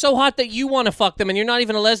out there so hot that you want to fuck them, and you're not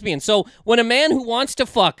even a lesbian. So when a man who wants to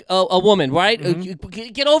fuck a woman, right?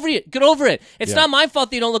 Get over it. Get over it. It's Yeah. not my fault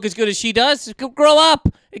that you don't look as good as she does. Grow up.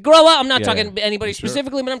 Grow up. I'm not Yeah, talking yeah. anybody Sure.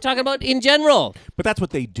 specifically, but I'm talking about in general. But that's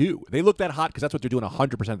what they do. They look that hot because that's what they're doing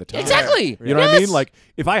 100% of the time. Exactly. You know what I mean? Yes. Like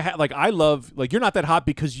if I love you're not that hot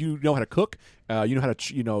because you know how to cook. You know how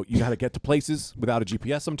to you know how to get to places without a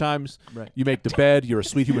GPS sometimes. Right. You make the bed. You're a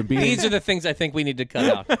sweet human being. These are the things I think we need to cut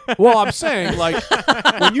out. Well, I'm saying like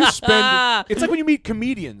when you spend, it's like when you meet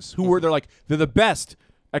comedians who they're the best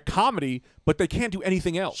at comedy, but they can't do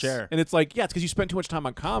anything else. Sure. And it's like, yeah, it's because you spend too much time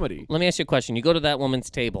on comedy. Let me ask you a question. You go to that woman's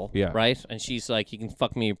table, Yeah. right? And she's like, "You can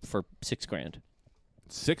fuck me for $6 grand."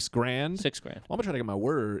 $6 grand. $6 grand. Well, I'm gonna try to get my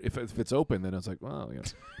word. If it's open, then it's like, well, you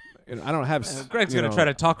know, I don't have. Greg's you gonna know, try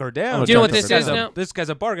to talk her down. Do you know what Tucker this down. is now? This guy's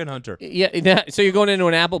a bargain hunter. Yeah, so you're going into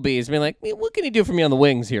an Applebee's being like, "What can you do for me on the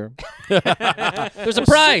wings here?" There's a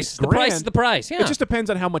price. The price is the price. Yeah. It just depends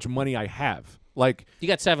on how much money I have. Like, You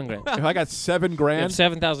got $7 grand. if I got $7 You have grand,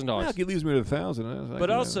 $7,000. yeah, he leaves me with $1,000. But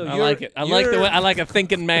also, I you're, like it. I like the way. I like a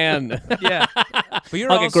thinking man. Yeah, but you're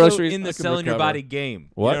I'll get also groceries. in I the can selling your recover. body game.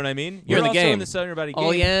 What? You know what I mean? You're in the also game. in the selling your body game.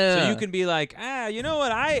 Oh, yeah. So you can be like, you know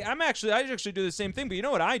what? I actually do the same thing, but you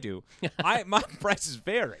know what I do? My prices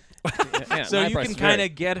vary. Yeah, So my you price can is very- kind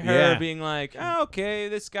of get her Yeah. being like, oh, okay,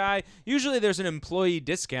 this guy. Usually there's an employee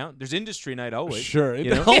discount. There's industry night always. Sure.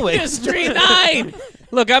 You know? Industry night.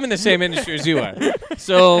 Look, I'm in the same industry as you are.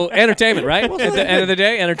 So entertainment, right? At the end of the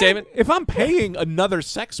day, entertainment. If I'm paying another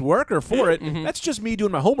sex worker for it, that's just me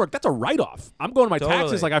doing my homework. That's a write-off. I'm going to my Totally.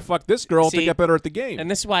 taxes like I fucked this girl to See, get better at the game. And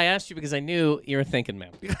this is why I asked you, because I knew you were thinking, man.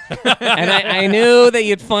 And I knew that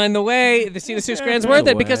you'd find the way to see the $6,000's worth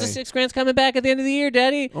it, because the way. $6,000's coming back at the end of the year,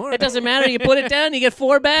 Daddy. right. It doesn't matter. You put it down, you get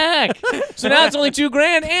 4 back. So now it's only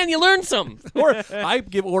 $2,000, and you learn something. Or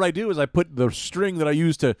what I do is I put the string that I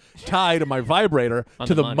use to tie to my vibrator On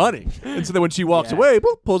to the the money. money. And so then when she walks away,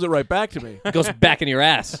 boop, pulls it right back to me. It goes back in your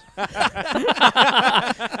ass.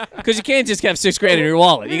 Because you can't just have $6,000 in your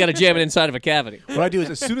wallet. You got to jam it inside of a cavity. What I do is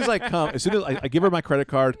as soon as I come, as soon as I give her my credit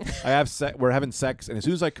card, we're having sex, and as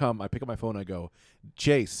soon as I come, I pick up my phone and I go,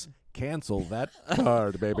 Chase, cancel that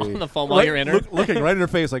card, baby. On the phone while you're in her. Looking right in her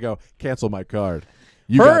face, I go, cancel my card.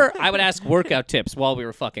 You got Her, it. I would ask workout tips while we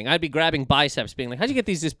were fucking. I'd be grabbing biceps, being like, how'd you get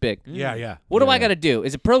these this big? Yeah, yeah. What do yeah. I got to do?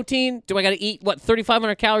 Is it protein? Do I got to eat,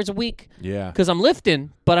 3,500 calories a week? Yeah. Because I'm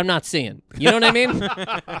lifting, but I'm not seeing. You know what I mean?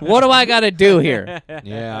 What do I got to do here?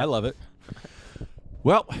 Yeah, I love it.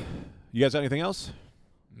 Well, you guys got anything else?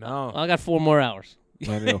 No. I got 4 more hours.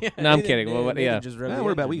 I know. No, I'm kidding. Well, Nathan yeah. just revved Yeah, the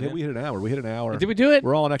we're about engine, we man. hit an hour. We hit an hour. Did we do it?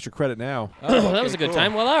 We're all on extra credit now. Oh, that was a good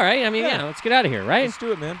time. Well, all right. I mean, yeah, let's get out of here, right? Let's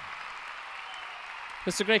do it, man.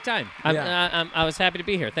 This is a great time. Yeah. I was happy to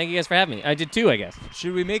be here. Thank you guys for having me. I did 2, I guess.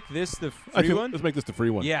 Should we make this the I free think- one? Let's make this the free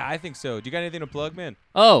one. Yeah, I think so. Do you got anything to plug, man?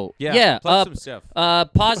 Oh, yeah. Plug some stuff.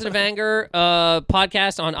 Positive Anger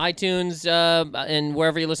podcast on iTunes and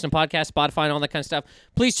wherever you listen to podcasts, Spotify, and all that kind of stuff.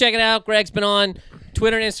 Please check it out. Greg's been on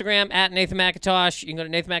Twitter and Instagram at Nathan McIntosh. You can go to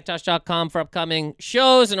nathanmcintosh.com for upcoming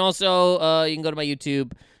shows, and also you can go to my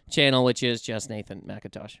YouTube channel, which is just Nathan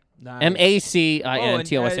McIntosh. Nice.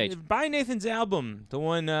 MACINTOSH. Buy Nathan's album, the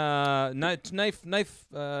one knife Knife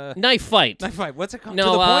Fight. fight. What's it called? No,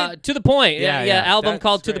 To the Point? To the Point. Yeah, Yeah, yeah. album That's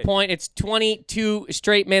called To the great. Point. It's 22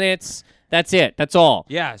 straight minutes. That's it. That's all.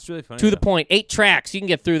 Yeah, it's really funny. To the though. Point. 8 tracks. You can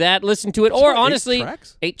get through that. Listen to it. Or what, 8 honestly,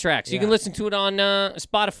 tracks? 8 tracks. You can Yeah. listen to it on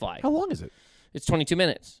Spotify. How long is it? It's 22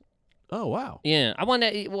 minutes. Oh, wow. Yeah. I want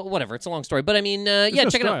to, whatever. It's a long story. But I mean, It's yeah, no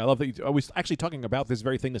check it story. out. I love that. I was actually talking about this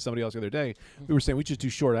very thing to somebody else the other day. We were saying we just do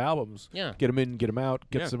short albums. Yeah. Get them in, get them out,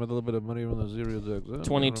 get Yeah. some a little bit of money on the zero.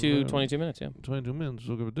 22 minutes, yeah. 22 minutes.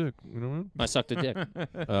 Look at a dick. You know I sucked a dick.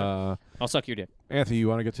 what? I'll suck your dick. Anthony, you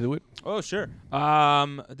want to get to it? Oh, sure.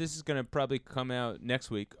 This is gonna probably come out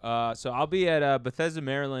next week. So I'll be at Bethesda,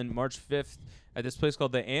 Maryland, March 5th, at this place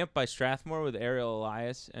called the Amp by Strathmore with Ariel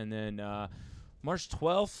Elias, and then March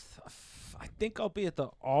 12th, I think I'll be at the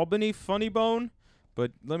Albany Funny Bone,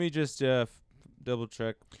 but let me just double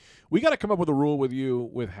check. We got to come up with a rule with you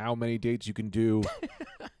with how many dates you can do.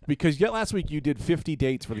 Because yet last week you did 50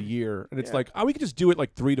 dates for the year, and it's like, oh, we could just do it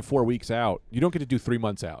like 3 to 4 weeks out. You don't get to do 3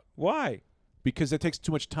 months out Why? because it takes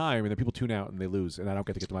too much time, and then people tune out and they lose, and I don't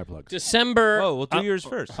get to get to my plugs. December. Oh, we'll do yours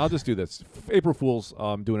first. I'll just do this. April Fool's,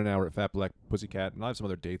 I'm doing an hour at Fat Black Pussycat, and I have some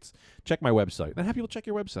other dates. Check my website. And have people check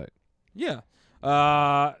your website. Yeah.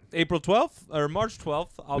 April 12th or March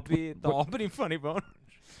 12th, I'll be at the Albany Funny Bone.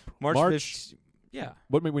 March 15th. Yeah.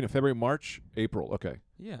 What made we know? February, March, April. Okay.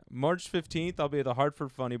 Yeah. March 15th, I'll be at the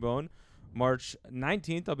Hartford Funny Bone. March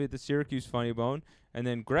 19th, I'll be at the Syracuse Funny Bone. And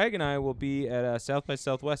then Greg and I will be at South by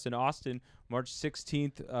Southwest in Austin, March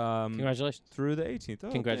 16th Congratulations. through the 18th.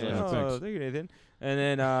 Oh, Congratulations. Okay. Thanks. Oh, thank you, Nathan. And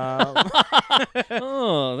then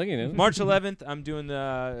Oh, look at it. March 11th, I'm doing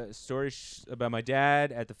the story about my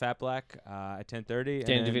dad at the Fat Black at 10:30.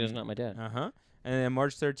 Dan DeVito's not my dad. Uh-huh. And then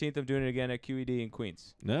March 13th, I'm doing it again at QED in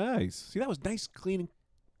Queens. Nice. See, that was nice, clean.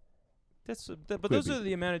 But those Quibi. are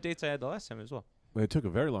the amount of dates I had the last time as well. It took a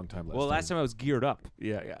very long time last time. Well, last time I was geared up.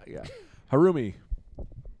 Yeah, yeah, yeah. Harumi.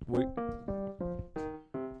 Wait.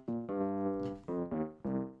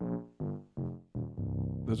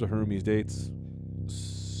 Those are Harumi's dates.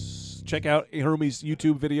 Check out Harumi's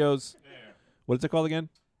YouTube videos. What is it called again?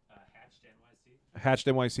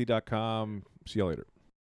 HatchedNYC.com. See you later.